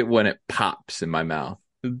I get like it when it pops in my mouth.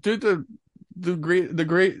 dude, the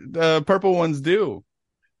great purple ones do.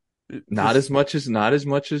 Just Not as much as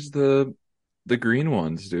the green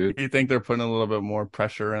ones, dude. you think they're putting a little bit more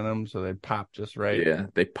pressure in them so they pop just right. Yeah,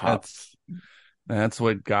 they pop. That's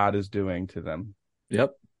what God is doing to them.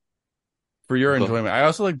 Yep. For your But enjoyment. I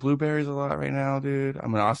also like blueberries a lot right now, dude.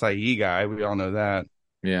 I'm an acai guy. We all know that.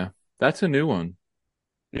 yeah, that's a new one.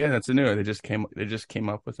 Yeah, that's a new one. They just came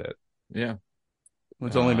up with it. Yeah.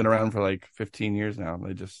 It's only Uh, been around for like 15 years now.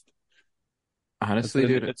 Honestly,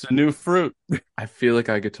 dude, It's a new fruit. I feel like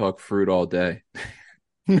I could talk fruit all day.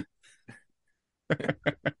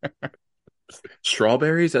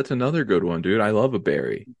 Strawberries, that's another good one, dude. I love a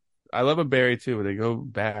berry. I love a berry too, but they go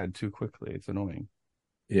bad too quickly. It's annoying.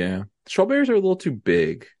 Yeah. Strawberries are a little too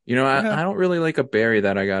big. Yeah, I don't really like a berry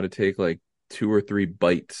that I got to take like two or three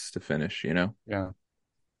bites to finish, you know? yeah.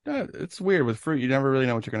 Yeah, it's weird with fruit. You never really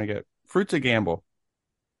know what you're gonna get. Fruit's a gamble.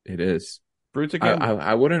 It is. Fruit's a I gamble.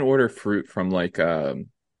 I wouldn't order fruit from like a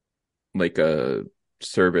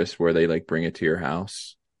service where they like bring it to your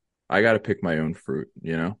house. I got to pick my own fruit,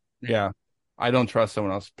 you know? Yeah. I don't trust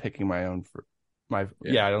someone else picking my own fruit.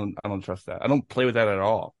 Yeah. I don't trust that. I don't play with that at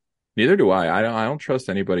all. Neither do I. I don't trust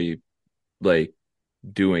anybody like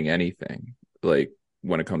doing anything like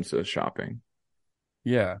when it comes to shopping.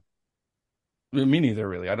 Yeah. Me neither,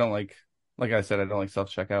 really. I don't like I said, I don't like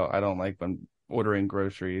self-checkout. I don't like when ordering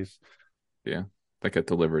groceries. Yeah. Like it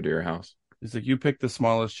delivered to your house. It's like you picked the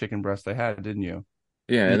smallest chicken breast they had, didn't you?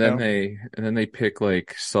 Yeah, You know? and then they pick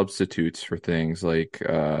like substitutes for things like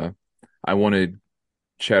I wanted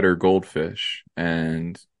cheddar goldfish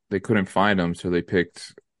and they couldn't find them, so they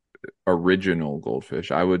picked original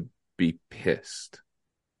goldfish. I would be pissed.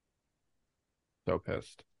 So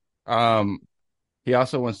pissed. Um, he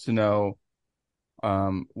also wants to know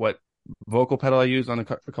what vocal pedal I use on a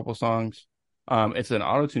couple songs. It's an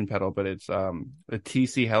auto-tune pedal, but it's a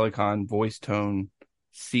TC Helicon voice tone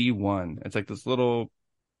C1. It's like this little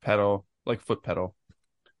pedal, like foot pedal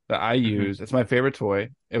that I Hmm. use. It's my favorite toy.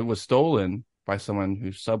 It was stolen by someone who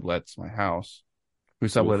sublets my house, who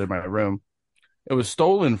subletted Oof. my room. It was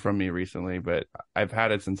stolen from me recently, but I've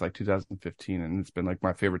had it since like 2015, and it's been like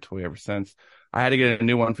my favorite toy ever since. I had to get a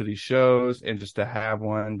new one for these shows and just to have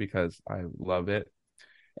one because I love it.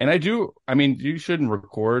 And I do, I mean, you shouldn't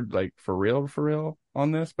record like for real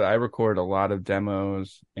on this, but I record a lot of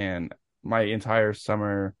demos and my entire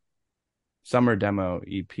summer demo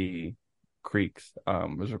EP Creeks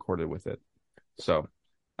was recorded with it. So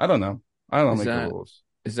I don't know. I don't Is make the that rules.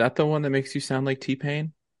 is that the one that makes you sound like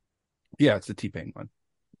T-Pain? Yeah, it's a T-Pain one.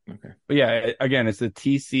 Okay. But yeah, again, it's the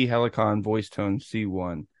TC Helicon Voice Tone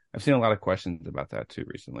C1. I've seen a lot of questions about that too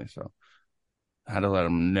recently, so I had to let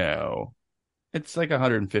them know. It's like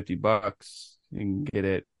 $150. You can get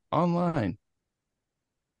it online.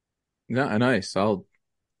 No, nice. I'll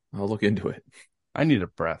look into it. I need a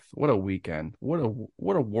breath. What a weekend. What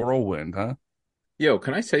a whirlwind, huh? Yo,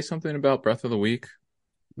 can I say something about Breath of the Week?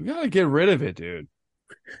 We gotta get rid of it, dude.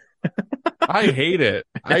 I hate it.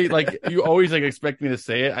 I like you always like expect me to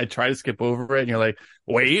say it. I try to skip over it and you're like,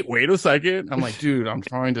 wait a second. I'm like, dude, I'm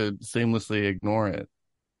trying to seamlessly ignore it.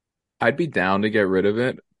 I'd be down to get rid of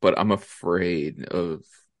it, but I'm afraid of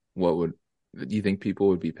what would. Do you think people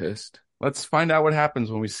would be pissed? Let's find out what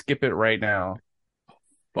happens when we skip it right now.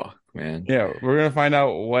 Fuck, man. Yeah, we're gonna find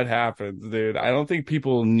out what happens, dude. I don't think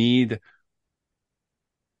people need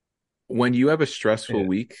When you have a stressful it.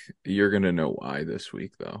 week, you're gonna know why this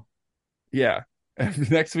week, though. Yeah.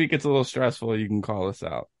 If next week it's a little stressful, you can call us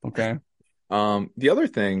out. Okay. The other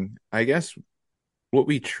thing, I guess, what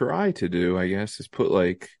we try to do, I guess, is put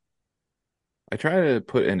like I try to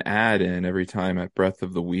put an ad in every time at Breath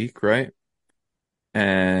of the Week, right?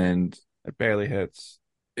 And It barely hits.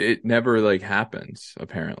 it never like happens,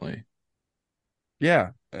 apparently.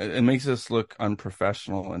 Yeah. It makes us look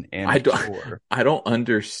unprofessional and I don't amateur. I don't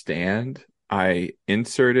understand. I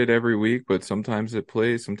insert it every week, but sometimes it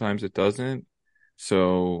plays, sometimes it doesn't.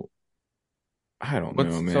 So I don't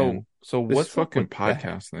know, man. This What's up fucking with that?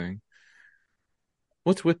 podcast thing.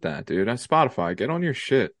 What's with that, dude? Spotify, get on your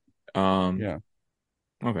shit. Um, Yeah.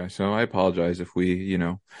 okay, so I apologize if we,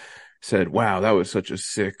 said, wow, that was such a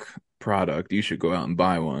sick product. You should go out and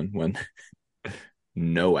buy one when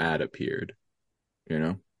no ad appeared, you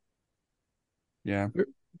know? Yeah. It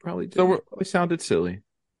probably So did. Probably sounded silly.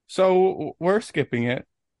 we're skipping it.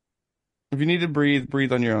 If you need to breathe,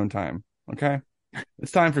 breathe on your own time. Okay.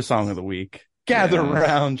 It's time for song of the week. Gather Yes.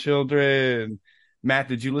 around, children. Matt,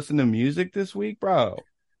 did you listen to music this week, bro?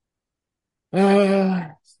 Uh,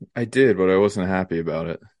 I did, but I wasn't happy about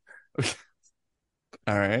it.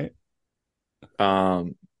 All right.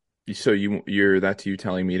 Um, so that's you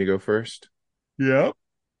telling me to go first? Yep.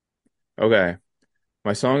 Okay.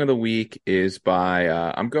 My song of the week is by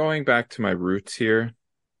I'm going back to my roots here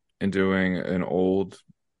and doing an old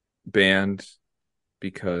band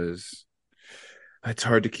because it's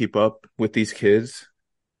hard to keep up with these kids,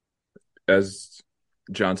 as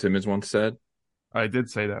John Simmons once said. I did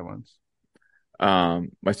say that once.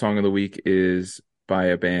 My song of the week is by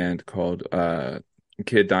a band called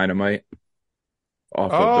Kid Dynamite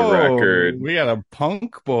off of the Oh, record we got a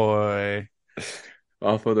punk boy.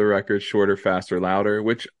 Shorter, Faster, Louder,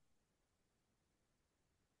 which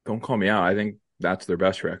don't call me out. I think that's their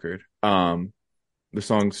best record. The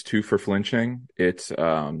song's Two for Flinching. It's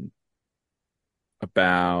about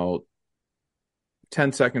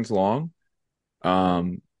 10 seconds long.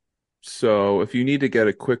 Um, so if you need to get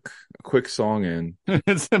a quick song in,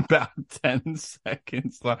 It's about 10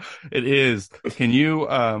 seconds long. It is. Can you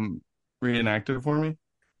reenact it for me?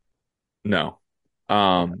 no.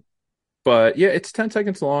 But yeah, it's 10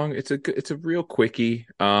 seconds long. It's a real quickie.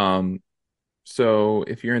 So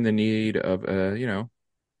if you're in the need of a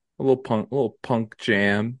little punk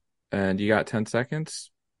jam and you got 10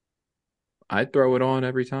 seconds, I'd throw it on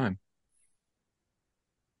every time.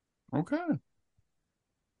 Okay.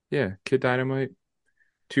 Yeah, Kid Dynamite,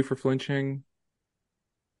 Two for Flinching.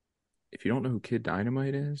 If you don't know who Kid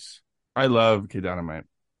Dynamite is, I love Kid Dynamite.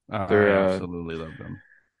 I they're absolutely love them.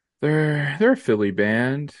 they're a Philly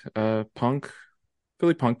band,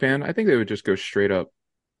 Philly punk band. I think they would just go straight up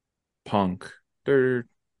punk. They're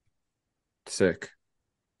sick.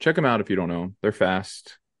 Check them out if you don't know them. They're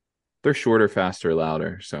fast. They're shorter, faster,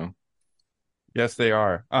 louder. So Yes, they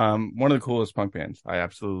are. One of the coolest punk bands. I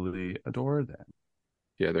absolutely adore them.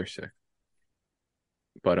 yeah, they're sick.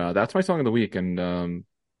 But that's my song of the week, and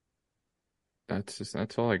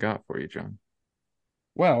that's all I got for you, John.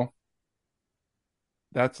 Well,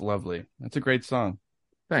 that's lovely. That's a great song.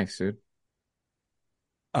 Thanks, dude.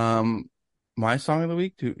 Um, my song of the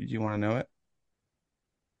week, do you want to know it?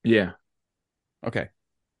 Yeah. Okay.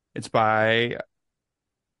 It's by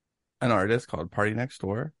an artist called Party Next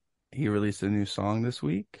Door. He released a new song this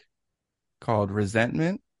week called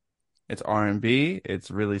Resentment. It's R&B.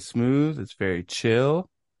 It's really smooth. It's very chill,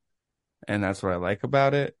 and that's what I like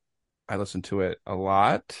about it. I listened to it a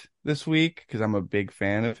lot this week because I'm a big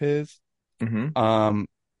fan of his. Hmm. Um,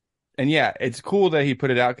 and yeah, it's cool that he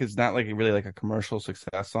put it out because it's not like really like a commercial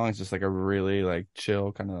success song. It's just like a really like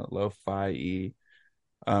chill kind of lo-fi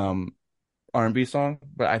um R&B song.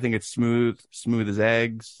 But I think it's smooth, smooth as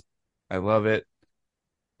eggs. I love it.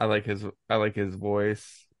 I like his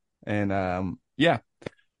voice. And yeah,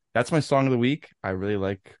 that's my song of the week. I really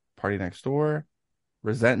like Party Next Door.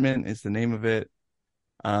 Resentment is the name of it.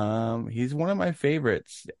 He's one of my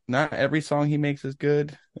favorites. Not every song he makes is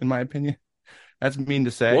good, in my opinion. That's mean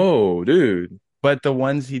to say. Whoa, dude. But the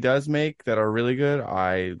ones he does make that are really good,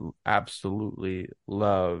 I absolutely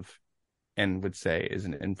love and would say is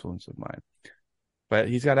an influence of mine. But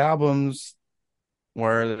he's got albums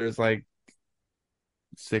where there's like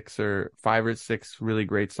six or five or six really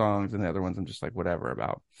great songs, and the other ones I'm just like, whatever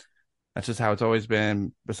about. That's just how it's always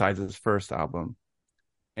been, besides his first album.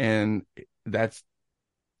 And that's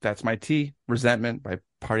that's my tea. Resentment by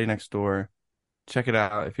Party Next Door. Check it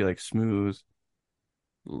out if you like smooth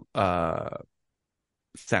uh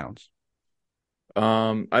sounds.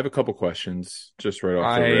 I have a couple questions just right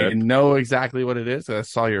off the I rip. know exactly what it is. I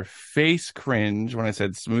saw your face cringe when I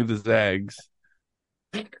said smooth as eggs.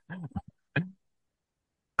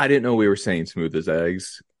 I didn't know we were saying smooth as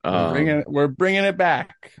eggs. We're bringing it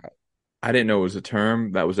back. I didn't know it was a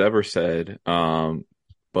term that was ever said.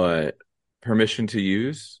 But permission to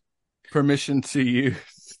use. Permission to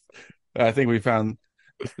use. I think we found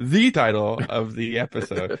the title of the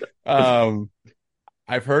episode. Um,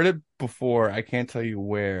 I've heard it before. I can't tell you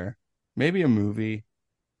where. Maybe a movie,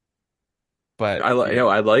 but yeah.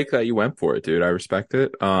 I like that you went for it, dude. I respect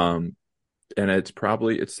it. And it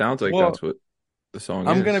sounds like Well, that's what the song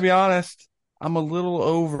I'm gonna is. be honest. I'm a little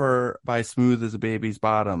over by Smooth as a Baby's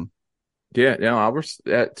Bottom. Yeah, yeah,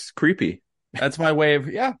 that's creepy. That's my way of,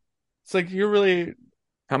 yeah. It's like you're really,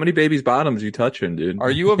 How many babies' bottoms you touching, dude?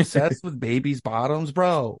 are you obsessed with babies' bottoms,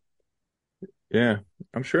 bro? Yeah.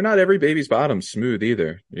 I'm sure not every baby's bottom's smooth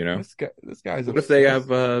either, you know? This guy's What if they obsessed.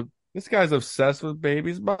 have This guy's obsessed with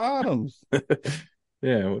babies' bottoms.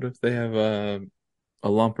 yeah, what if they have a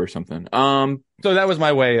lump or something? So that was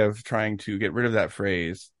my way of trying to get rid of that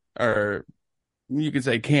phrase, or you could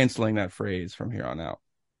say canceling that phrase from here on out.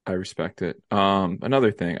 I respect it.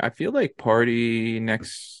 Another thing, I feel like Party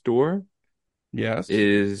Next Door Yes,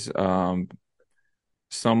 is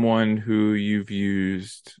someone who you've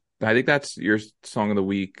used. I think that's your song of the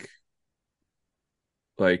week.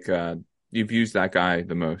 Like you've used that guy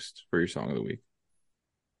the most for your song of the week,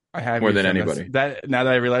 I have more used than them. That's anybody. that. Now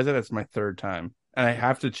that I realize it, that's my third time, and I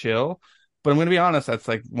have to chill. But I'm gonna be honest. That's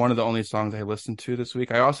like one of the only songs I listened to this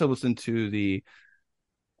week. I also listened to the.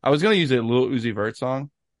 I was gonna use a Lil Uzi Vert song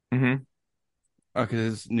Hmm. because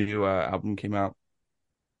his new album came out.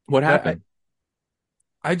 What But happened?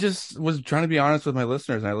 I just was trying to be honest with my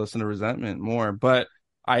listeners, and I listened to Resentment more. But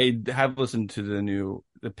I have listened to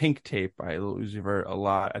the Pink Tape by Lil Uzi Vert a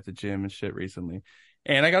lot at the gym and shit recently,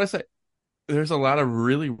 and I gotta say, there's a lot of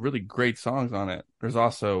really, really great songs on it. There's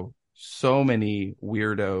also so many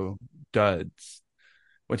weirdo duds,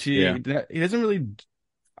 which Yeah, he doesn't really.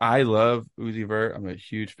 I love Uzi Vert. I'm a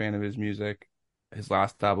huge fan of his music. His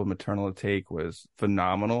last album, Eternal Take, was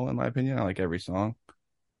phenomenal in my opinion. I like every song.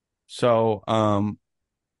 So,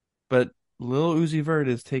 but Lil Uzi Vert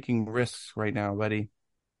is taking risks right now, buddy.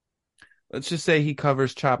 Let's just say he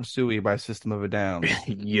covers Chop Suey by System of a Down.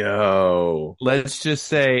 yo, Let's just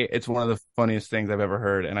say it's one of the funniest things I've ever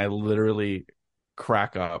heard, and I literally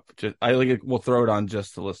crack up. Just I like will throw it on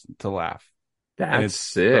just to listen to laugh, and that's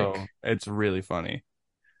sick. it's really funny.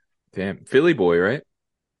 Damn, Philly boy, right?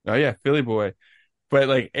 Oh yeah, Philly Boy, but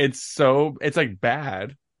like it's like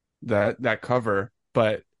bad that cover,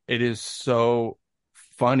 but it is so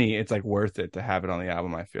funny. It's like worth it to have it on the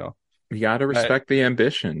album. I feel. You gotta But respect the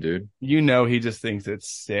ambition, dude. he just thinks it's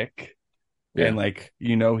sick, Yeah, and like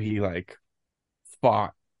he like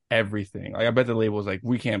fought everything. Like I bet the label's like,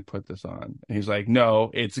 we can't put this on. And he's like,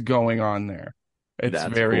 no, it's going on there. It's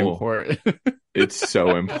that's very cool. important. It's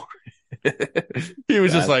so important. He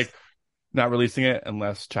was just That's like not releasing it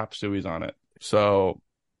unless Chop Suey's on it. So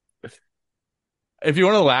if you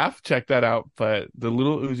want to laugh, check that out. But the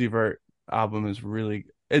Little Uzi Vert album is really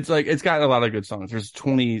it's like it's got a lot of good songs. There's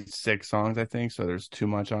 26 songs, I think, so there's too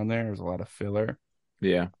much on there. There's a lot of filler.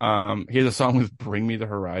 yeah. He has a song with Bring Me the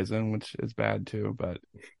Horizon, which is bad too, but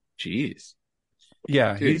Jeez,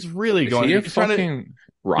 yeah, dude, he's really is going. he a He's trying to. fucking?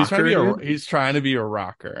 rocker, dude. he's trying to be a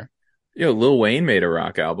rocker. Yo, Lil Wayne made a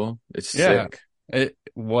rock album. It's Yeah, sick. it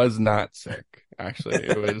was not sick, actually.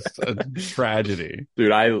 It was a tragedy.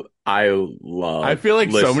 Dude, I I love feel like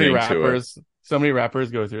listening to it. so many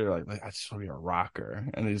rappers go through like I just want to be a rocker,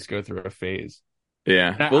 and they just go through a phase.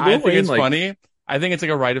 Yeah. And Well, I Lil think Wayne, it's like, funny. I think it's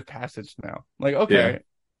like a rite of passage now. Like, yeah, okay,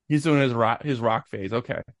 he's doing his rock phase.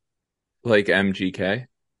 Okay, like MGK.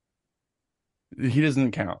 he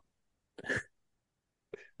doesn't count.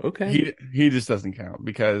 Okay. He just doesn't count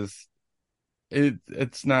because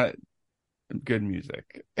it's not good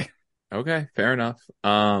music. Okay, fair enough.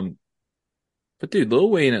 But dude, Lil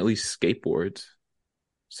Wayne at least skateboards.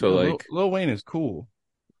 So Yeah, like Lil Wayne is cool.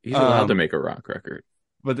 he's allowed to Um, make a rock record.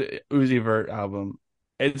 but the Uzi Vert album,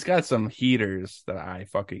 it's got some heaters that I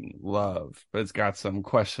fucking love, but it's got some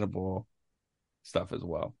questionable stuff as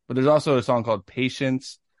well. But there's also a song called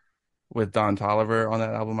Patience with Don Toliver on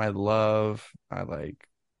that album I love. I like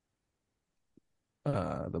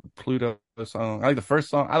the Pluto song. I like the first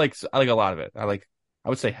song. I like a lot of it. I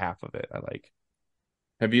would say half of it. I like.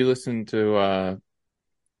 Have you listened to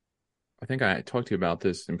I think I talked to you about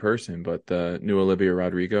this in person, but the new Olivia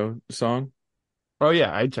Rodrigo song, Oh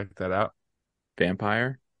yeah, I checked that out.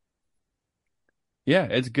 Vampire? Yeah,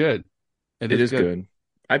 it's good. It It is is good. good.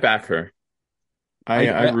 I back her. I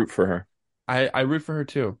I I root for her. I root for her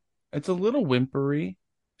too. It's a little whimpery.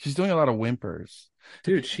 She's doing a lot of whimpers.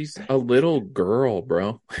 Dude, she's a little girl,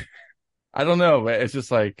 bro. I don't know, but it's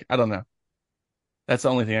just like I don't know. That's the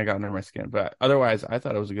only thing I got under my skin. But otherwise, I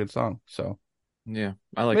thought it was a good song. So Yeah,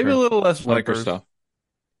 I like maybe a her. little less I like her whimpers. stuff.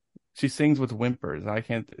 She sings with whimpers. I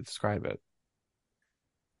can't describe it.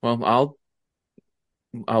 Well,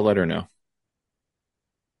 I'll let her know.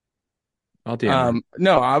 I'll DM her.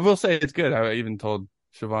 No, I will say it's good. I even told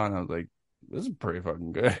Siobhan, I was like, this is pretty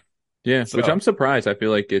fucking good. Yeah, which So I'm surprised. I feel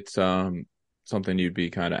like it's something you'd be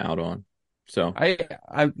kind of out on. So,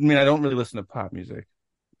 I mean, I don't really listen to pop music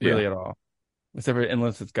yeah. really at all, except for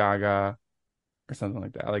unless it's Gaga or something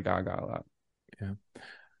like that. I like Gaga a lot. Yeah.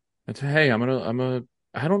 That's hey, I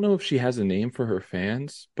don't know if she has a name for her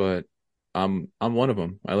fans, but I'm one of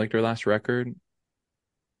them. I liked her last record,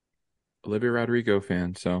 Olivia Rodrigo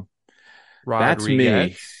fan. So that's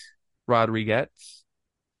me. Rodriguez,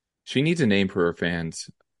 She needs a name for her fans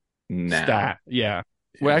now. stat. Yeah.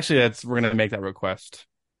 Well, Yeah. actually, we're gonna make that request.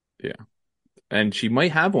 Yeah. And she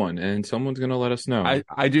might have one, and someone's gonna let us know.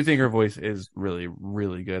 I do think her voice is really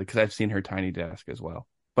really good because I've seen her Tiny Desk as well.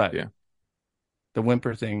 But Yeah. the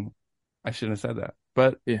whimper thing, I shouldn't have said that.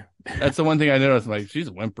 But Yeah. that's the one thing I noticed. I'm like, she's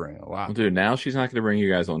whimpering a Well, lot. dude, now she's not gonna bring you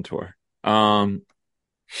guys on tour. Um,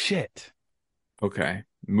 Shit. okay.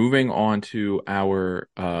 Moving on to our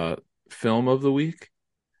film of the week.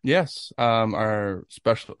 Yes. Our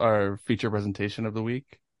feature presentation of the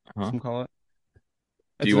week, Huh? some call it.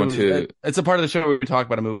 Do you want to It's a part of the show where we talk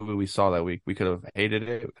about a movie we saw that week. We could have hated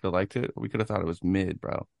it. We could have liked it. We could have thought it was mid,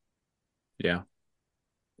 bro. yeah.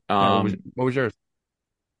 Yeah. Um, What was yours?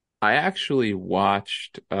 I actually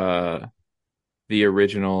watched the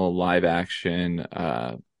original live action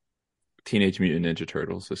Teenage Mutant Ninja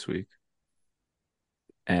Turtles this week.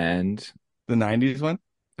 And The '90s one?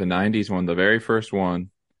 the 90s one, the very first one.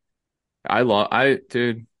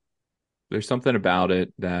 Dude, there's something about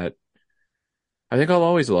it that I think I'll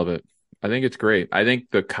always love it. I think it's great. I think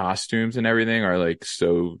the costumes and everything are like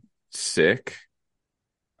so sick.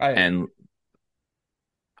 I And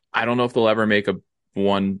I don't know if they'll ever make a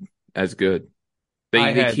one as good.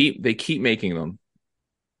 I They had keep making them.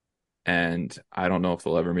 And I don't know if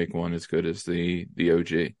they'll ever make one as good as the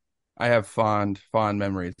OG. I have fond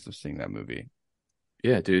memories of seeing that movie.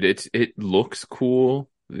 Yeah, dude, it looks cool.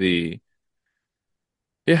 Yeah,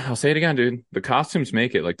 I'll say it again, dude. The costumes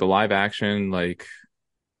make it like the live action like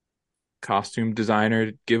costume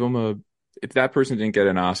designer. Give him a if that person didn't get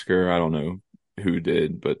an Oscar, I don't know who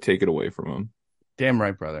did, but take it away from him. Damn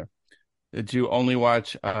right, brother. Did you only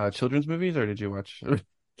watch children's movies or did you watch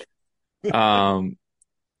Um,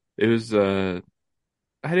 it was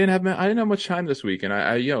I didn't have much time this week,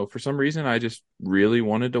 and for some reason I just really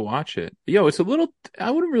wanted to watch it. It's a little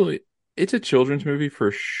I wouldn't really it's a children's movie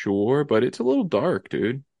for sure, but it's a little dark,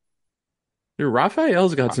 dude. Dude,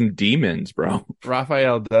 Raphael's got some demons, bro.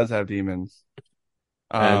 Raphael does have demons.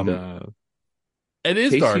 And Um it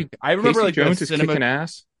is dark. I remember Casey like the Jones is cinema kicking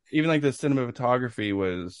ass. even like the cinematography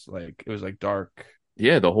was like it was like dark.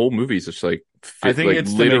 Yeah, the whole movie's just like I fit, think like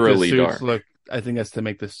it's to make the literally suits dark. look I think that's to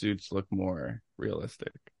make the suits look more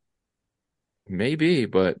realistic. Maybe,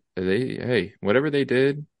 but hey, whatever they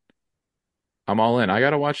did, I'm all in. I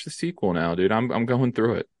gotta watch the sequel now, dude. I'm going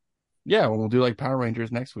through it. Yeah, well, we'll do like Power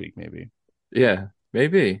Rangers next week, maybe. Yeah,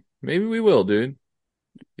 maybe we will, dude.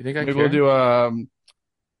 You think I Maybe we'll care? do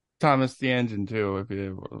Thomas the Engine too if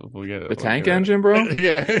we get The it. We'll tank get it. engine, bro?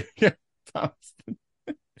 Yeah, yeah. Thomas.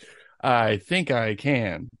 I think I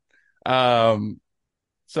can. Um,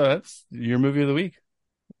 so that's your movie of the week.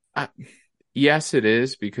 I, yes, it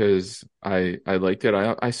is because I liked it.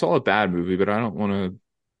 I saw a bad movie, but I don't want to.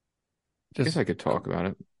 I guess Just I could talk about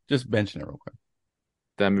it. just mention it real quick.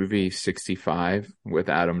 That movie 65 with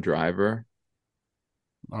Adam Driver.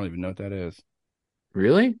 I don't even know what that is.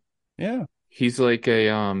 Really? Yeah. He's like a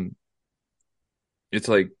it's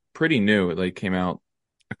like pretty new. It like came out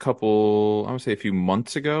a couple, I would say a few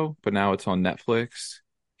months ago, but now it's on Netflix.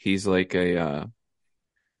 He's like a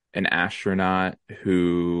an astronaut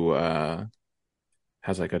who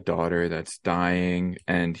has like a daughter that's dying,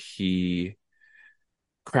 and he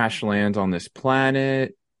crash lands on this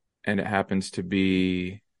planet, and it happens to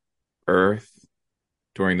be Earth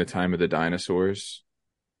during the time of the dinosaurs.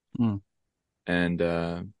 Hmm. And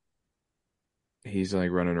he's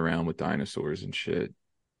like running around with dinosaurs and shit.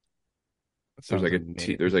 That There's sounds like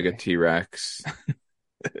there's like a amazing. T-Rex.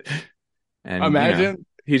 And Imagine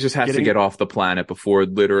he just has to getting get off the planet before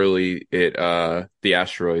literally it the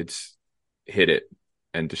asteroids hit it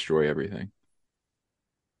and destroy everything.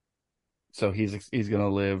 so he's gonna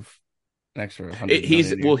live an extra 100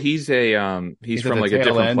 million Well, years. he's He's at from the like a tail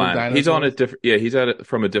different end of planet. He's on a dinosaurs. different yeah, he's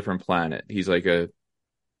from a different planet. He's like a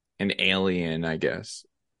an alien, I guess.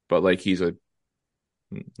 But like he's a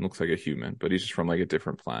looks like a human, but he's just from like a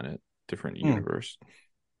different planet, different Hmm. universe.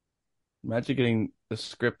 Imagine getting the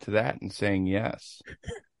script to that and saying yes.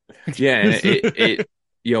 Yeah, and it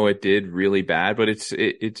it did really bad, but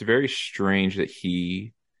it's very strange that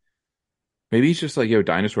maybe he's just like, yo,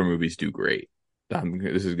 dinosaur movies do great.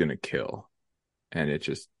 This is gonna kill, and it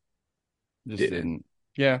just Just didn't. didn't.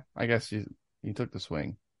 Yeah, I guess he took the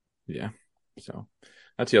swing. Yeah, so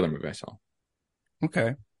that's the other movie I saw.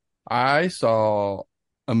 Okay. I saw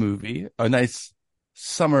a movie, a nice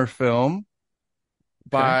summer film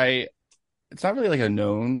Okay, by, it's not really like a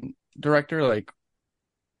known director, like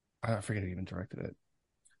I forget who even directed it.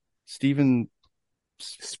 Steven,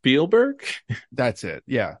 Spielberg. that's it.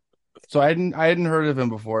 Yeah. So I hadn't heard of him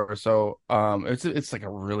before. So it's like a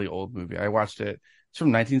really old movie. I watched it. It's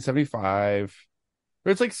from 1975.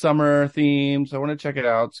 But it's like summer themed. So I want to check it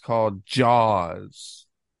out. It's called Jaws.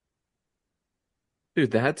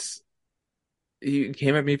 Dude, that's you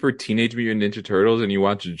came at me for Teenage Mutant Ninja Turtles, and you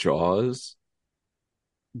watch Jaws.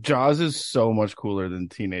 Jaws is so much cooler than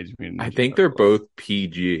Teenage Mutant I Ninja think they're Turtles. both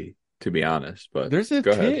PG, to be honest. But There's a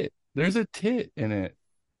go ahead. tit. There's a tit in it.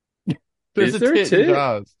 There's Is a there a tit in tit?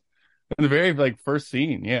 Jaws. In the very like first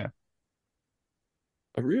scene, yeah.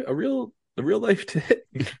 A real life tit?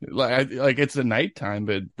 Like it's a nighttime,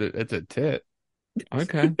 but it's a tit.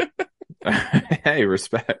 Okay. Hey,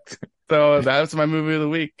 respect. So that's my movie of the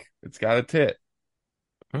week. It's got a tit.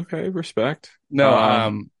 Okay, respect. No,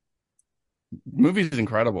 movie's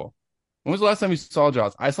incredible. When was the last time you saw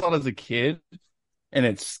Jaws? I saw it as a kid, and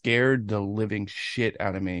it scared the living shit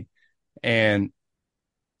out of me. And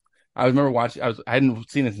I remember watching. I hadn't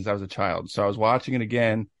seen it since I was a child, so I was watching it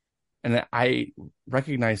again, and I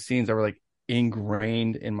recognized scenes that were like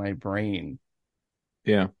ingrained in my brain.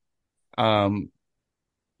 Yeah, Um,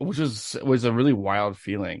 which was a really wild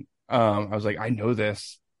feeling. I was like, I know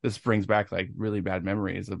this. This brings back like really bad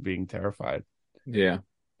memories of being terrified. yeah,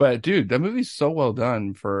 But dude, that movie's so well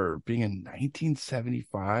done for being in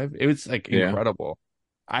 1975. It was like yeah, incredible.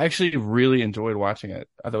 I actually really enjoyed watching it.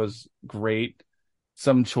 I thought it was great.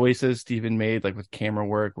 Some choices Steven made, like with camera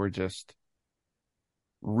work, were just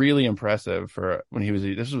really impressive for when he was.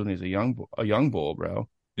 This was when he was a young bull, bro.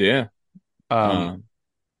 yeah. Um, Um,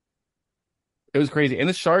 it was crazy. And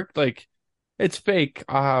the shark, like, it's fake,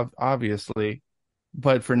 obviously,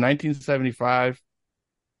 but for 1975,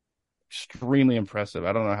 extremely impressive.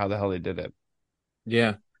 I don't know how the hell they did it.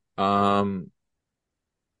 yeah. Um,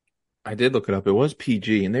 I did look it up. It was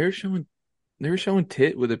PG, and they were showing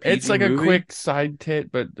tit with a It's PG like a movie. quick side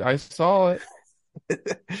tit, but I saw it.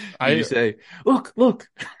 Did you I say, look, look,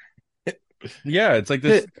 Yeah, it's like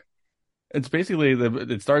this. tit? It's basically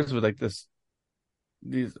it starts with like this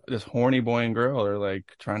horny boy and girl are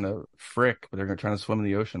like trying to frick, but they're trying to swim in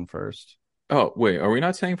the ocean first. Oh, wait, are we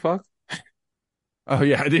not saying fuck? Oh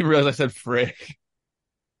yeah, I didn't realize I said frick.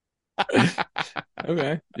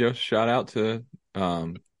 Okay. Yo, shout out to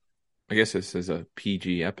um I guess this is a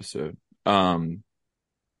PG episode. Um,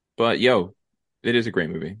 but yo, it is a great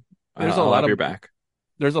movie. There's a I'll lot have of your back.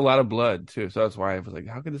 there's a lot of blood too, so that's why I was like,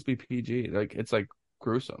 how could this be PG? Like it's like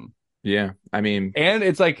gruesome, Yeah, I mean, and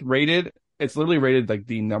it's like rated. It's literally rated like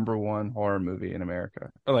the number one horror movie in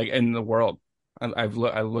America, or like in the world.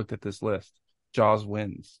 I looked at this list. Jaws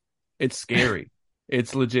wins. It's scary.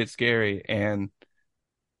 It's legit scary and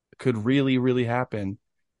could really, really happen.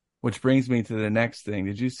 Which brings me to the next thing.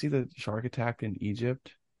 Did you see the shark attack in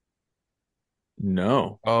Egypt?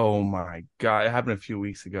 No. Oh my God. It happened a few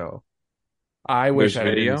weeks ago. I wish There's I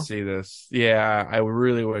didn't video? see this. Yeah, I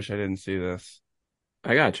really wish I didn't see this.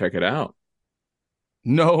 I gotta check it out.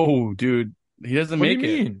 No, dude. He doesn't What do you make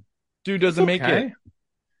it. mean? Dude It's doesn't make it. okay.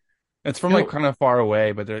 It's from like Yo, kind of far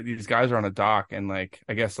away, but these guys are on a dock and like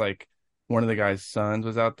I guess like one of the guy's sons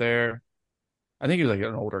was out there. I think he was like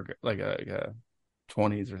an older, like a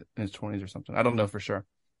 20s or in his 20s or something. I don't know for sure.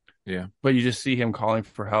 yeah. But you just see him calling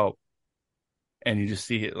for help and you just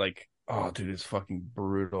see it like, oh, dude, it's fucking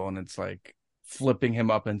brutal. And it's like flipping him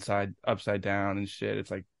upside down and shit. It's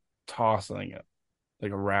like tossing it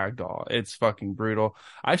like a rag doll. It's fucking brutal.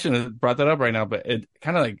 I shouldn't have brought that up right now, but it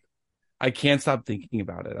kind of like, I can't stop thinking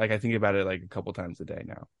about it. Like I think about it like a couple times a day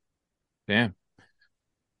now. Damn.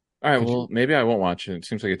 All right, Could well, you, maybe I won't watch it. It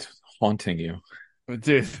seems like it's haunting you.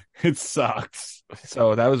 dude, it sucks.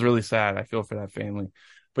 So that was really sad. I feel for that family.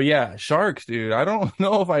 But yeah, sharks, dude. I don't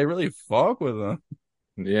know if I really fuck with them.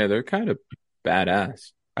 Yeah, they're kind of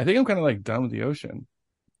badass. I think I'm kind of like done with the ocean.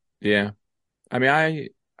 Yeah. I mean, I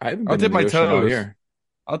haven't I'll been in dip the my ocean all toes. year.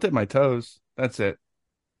 I'll dip my toes. That's it.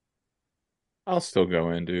 I'll still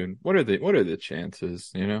go in, dude. What are the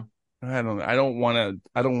chances, you know? I don't want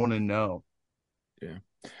to know. Yeah.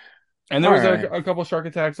 And there All was right. a couple shark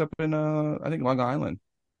attacks up in I think Long Island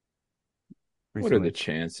What are the recently.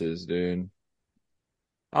 chances, dude?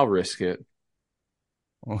 I'll risk it.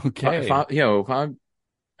 If Okay. I, yo,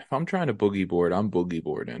 if I'm trying to boogie board, I'm boogie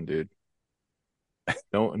boarding, dude.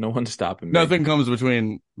 No one's stopping me. Nothing comes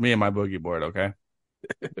between me and my boogie board, okay?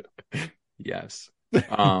 Yes.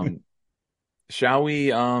 Um, shall we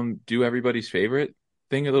do everybody's favorite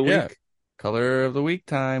thing of the Yeah. week? Color of the week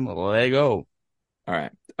time. Lego. All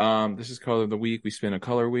right. This is color of the week. We spin a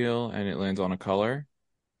color wheel and it lands on a color.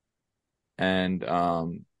 And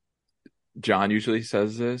John usually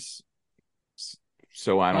says this,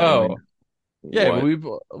 so I don't really know Oh, yeah,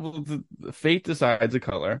 what. the fate decides a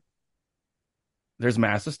color. There's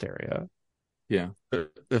mass hysteria. Yeah.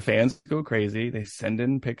 The fans go crazy. They send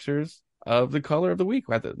in pictures of the color of the week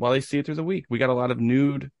while they see it through the week. We got a lot of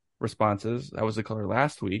nude responses. That was the color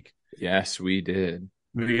last week. Yes, we did.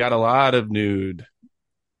 We got a lot of nude.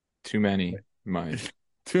 Too many. My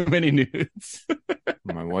Too many nudes.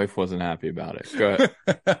 my wife wasn't happy about it. Go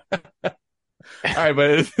All right,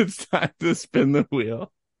 but it's time to spin the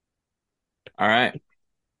wheel. All right.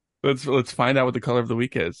 Let's find out what the color of the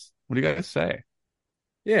week is. What do you guys say?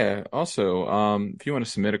 Yeah. Also, if you want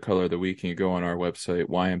to submit a color of the week, you can go on our website,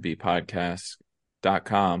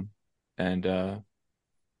 ymbpodcast.com, and it's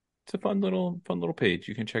a fun little page.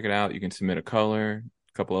 You can check it out. You can submit a color, a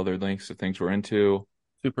couple other links to things we're into.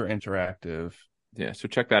 Super interactive. Yeah, so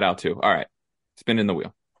check that out too. All right. Spinning the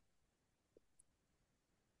wheel.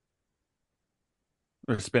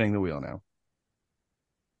 We're spinning the wheel now.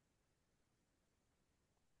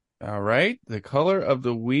 All right. The color of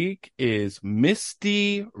the week is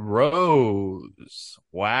Misty Rose.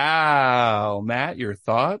 Wow. Matt, your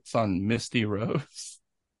thoughts on Misty Rose?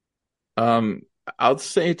 Um, I'll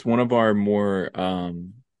say it's one of our more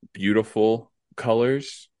beautiful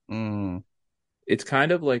colors. Mm. It's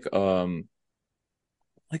kind of like a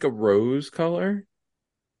rose color.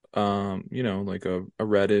 Like a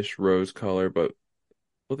reddish rose color, but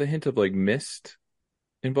with a hint of like mist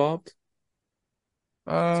involved.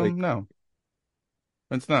 It's like, No,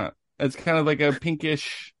 it's not. It's kind of like a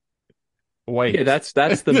pinkish yeah, white. that's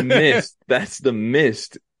the mist. That's the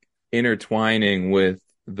mist intertwining with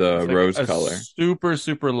the It's like rose a color. super,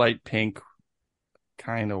 super light pink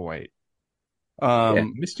kind of white. Yeah,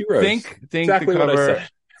 Um, Misty Rose. think the Exactly what I cover, said.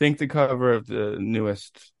 think the cover of the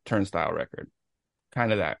newest Turnstile record.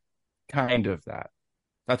 Kind of that. Kind of that.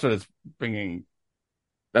 That's what it's bringing.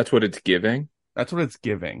 That's what it's giving. That's what it's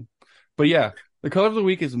giving. But yeah, the color of the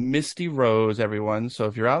week is Misty Rose, everyone. So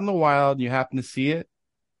if you're out in the wild and you happen to see it,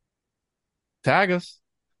 tag us.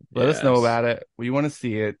 Let us know Yes. about it. We want to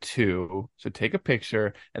see it too. So take a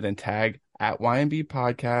picture and then tag at YMB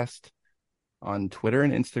Podcast on Twitter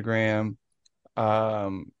and Instagram.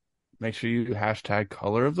 Um, Make sure you hashtag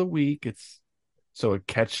color of the week. It's so it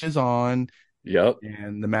catches on Yep.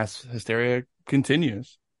 and the mass hysteria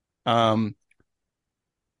continues. Um,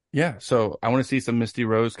 yeah, so I want to see some Misty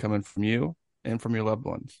Rose coming from you and from your loved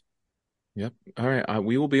ones. Yep. All right.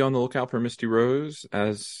 We will be on the lookout for Misty Rose,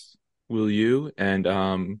 as will you, and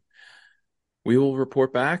we will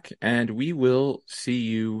report back, and we will see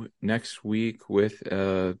you next week with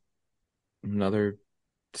another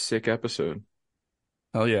sick episode.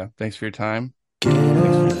 Hell yeah. Thanks for your time. Get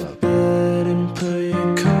Thanks for up. your love.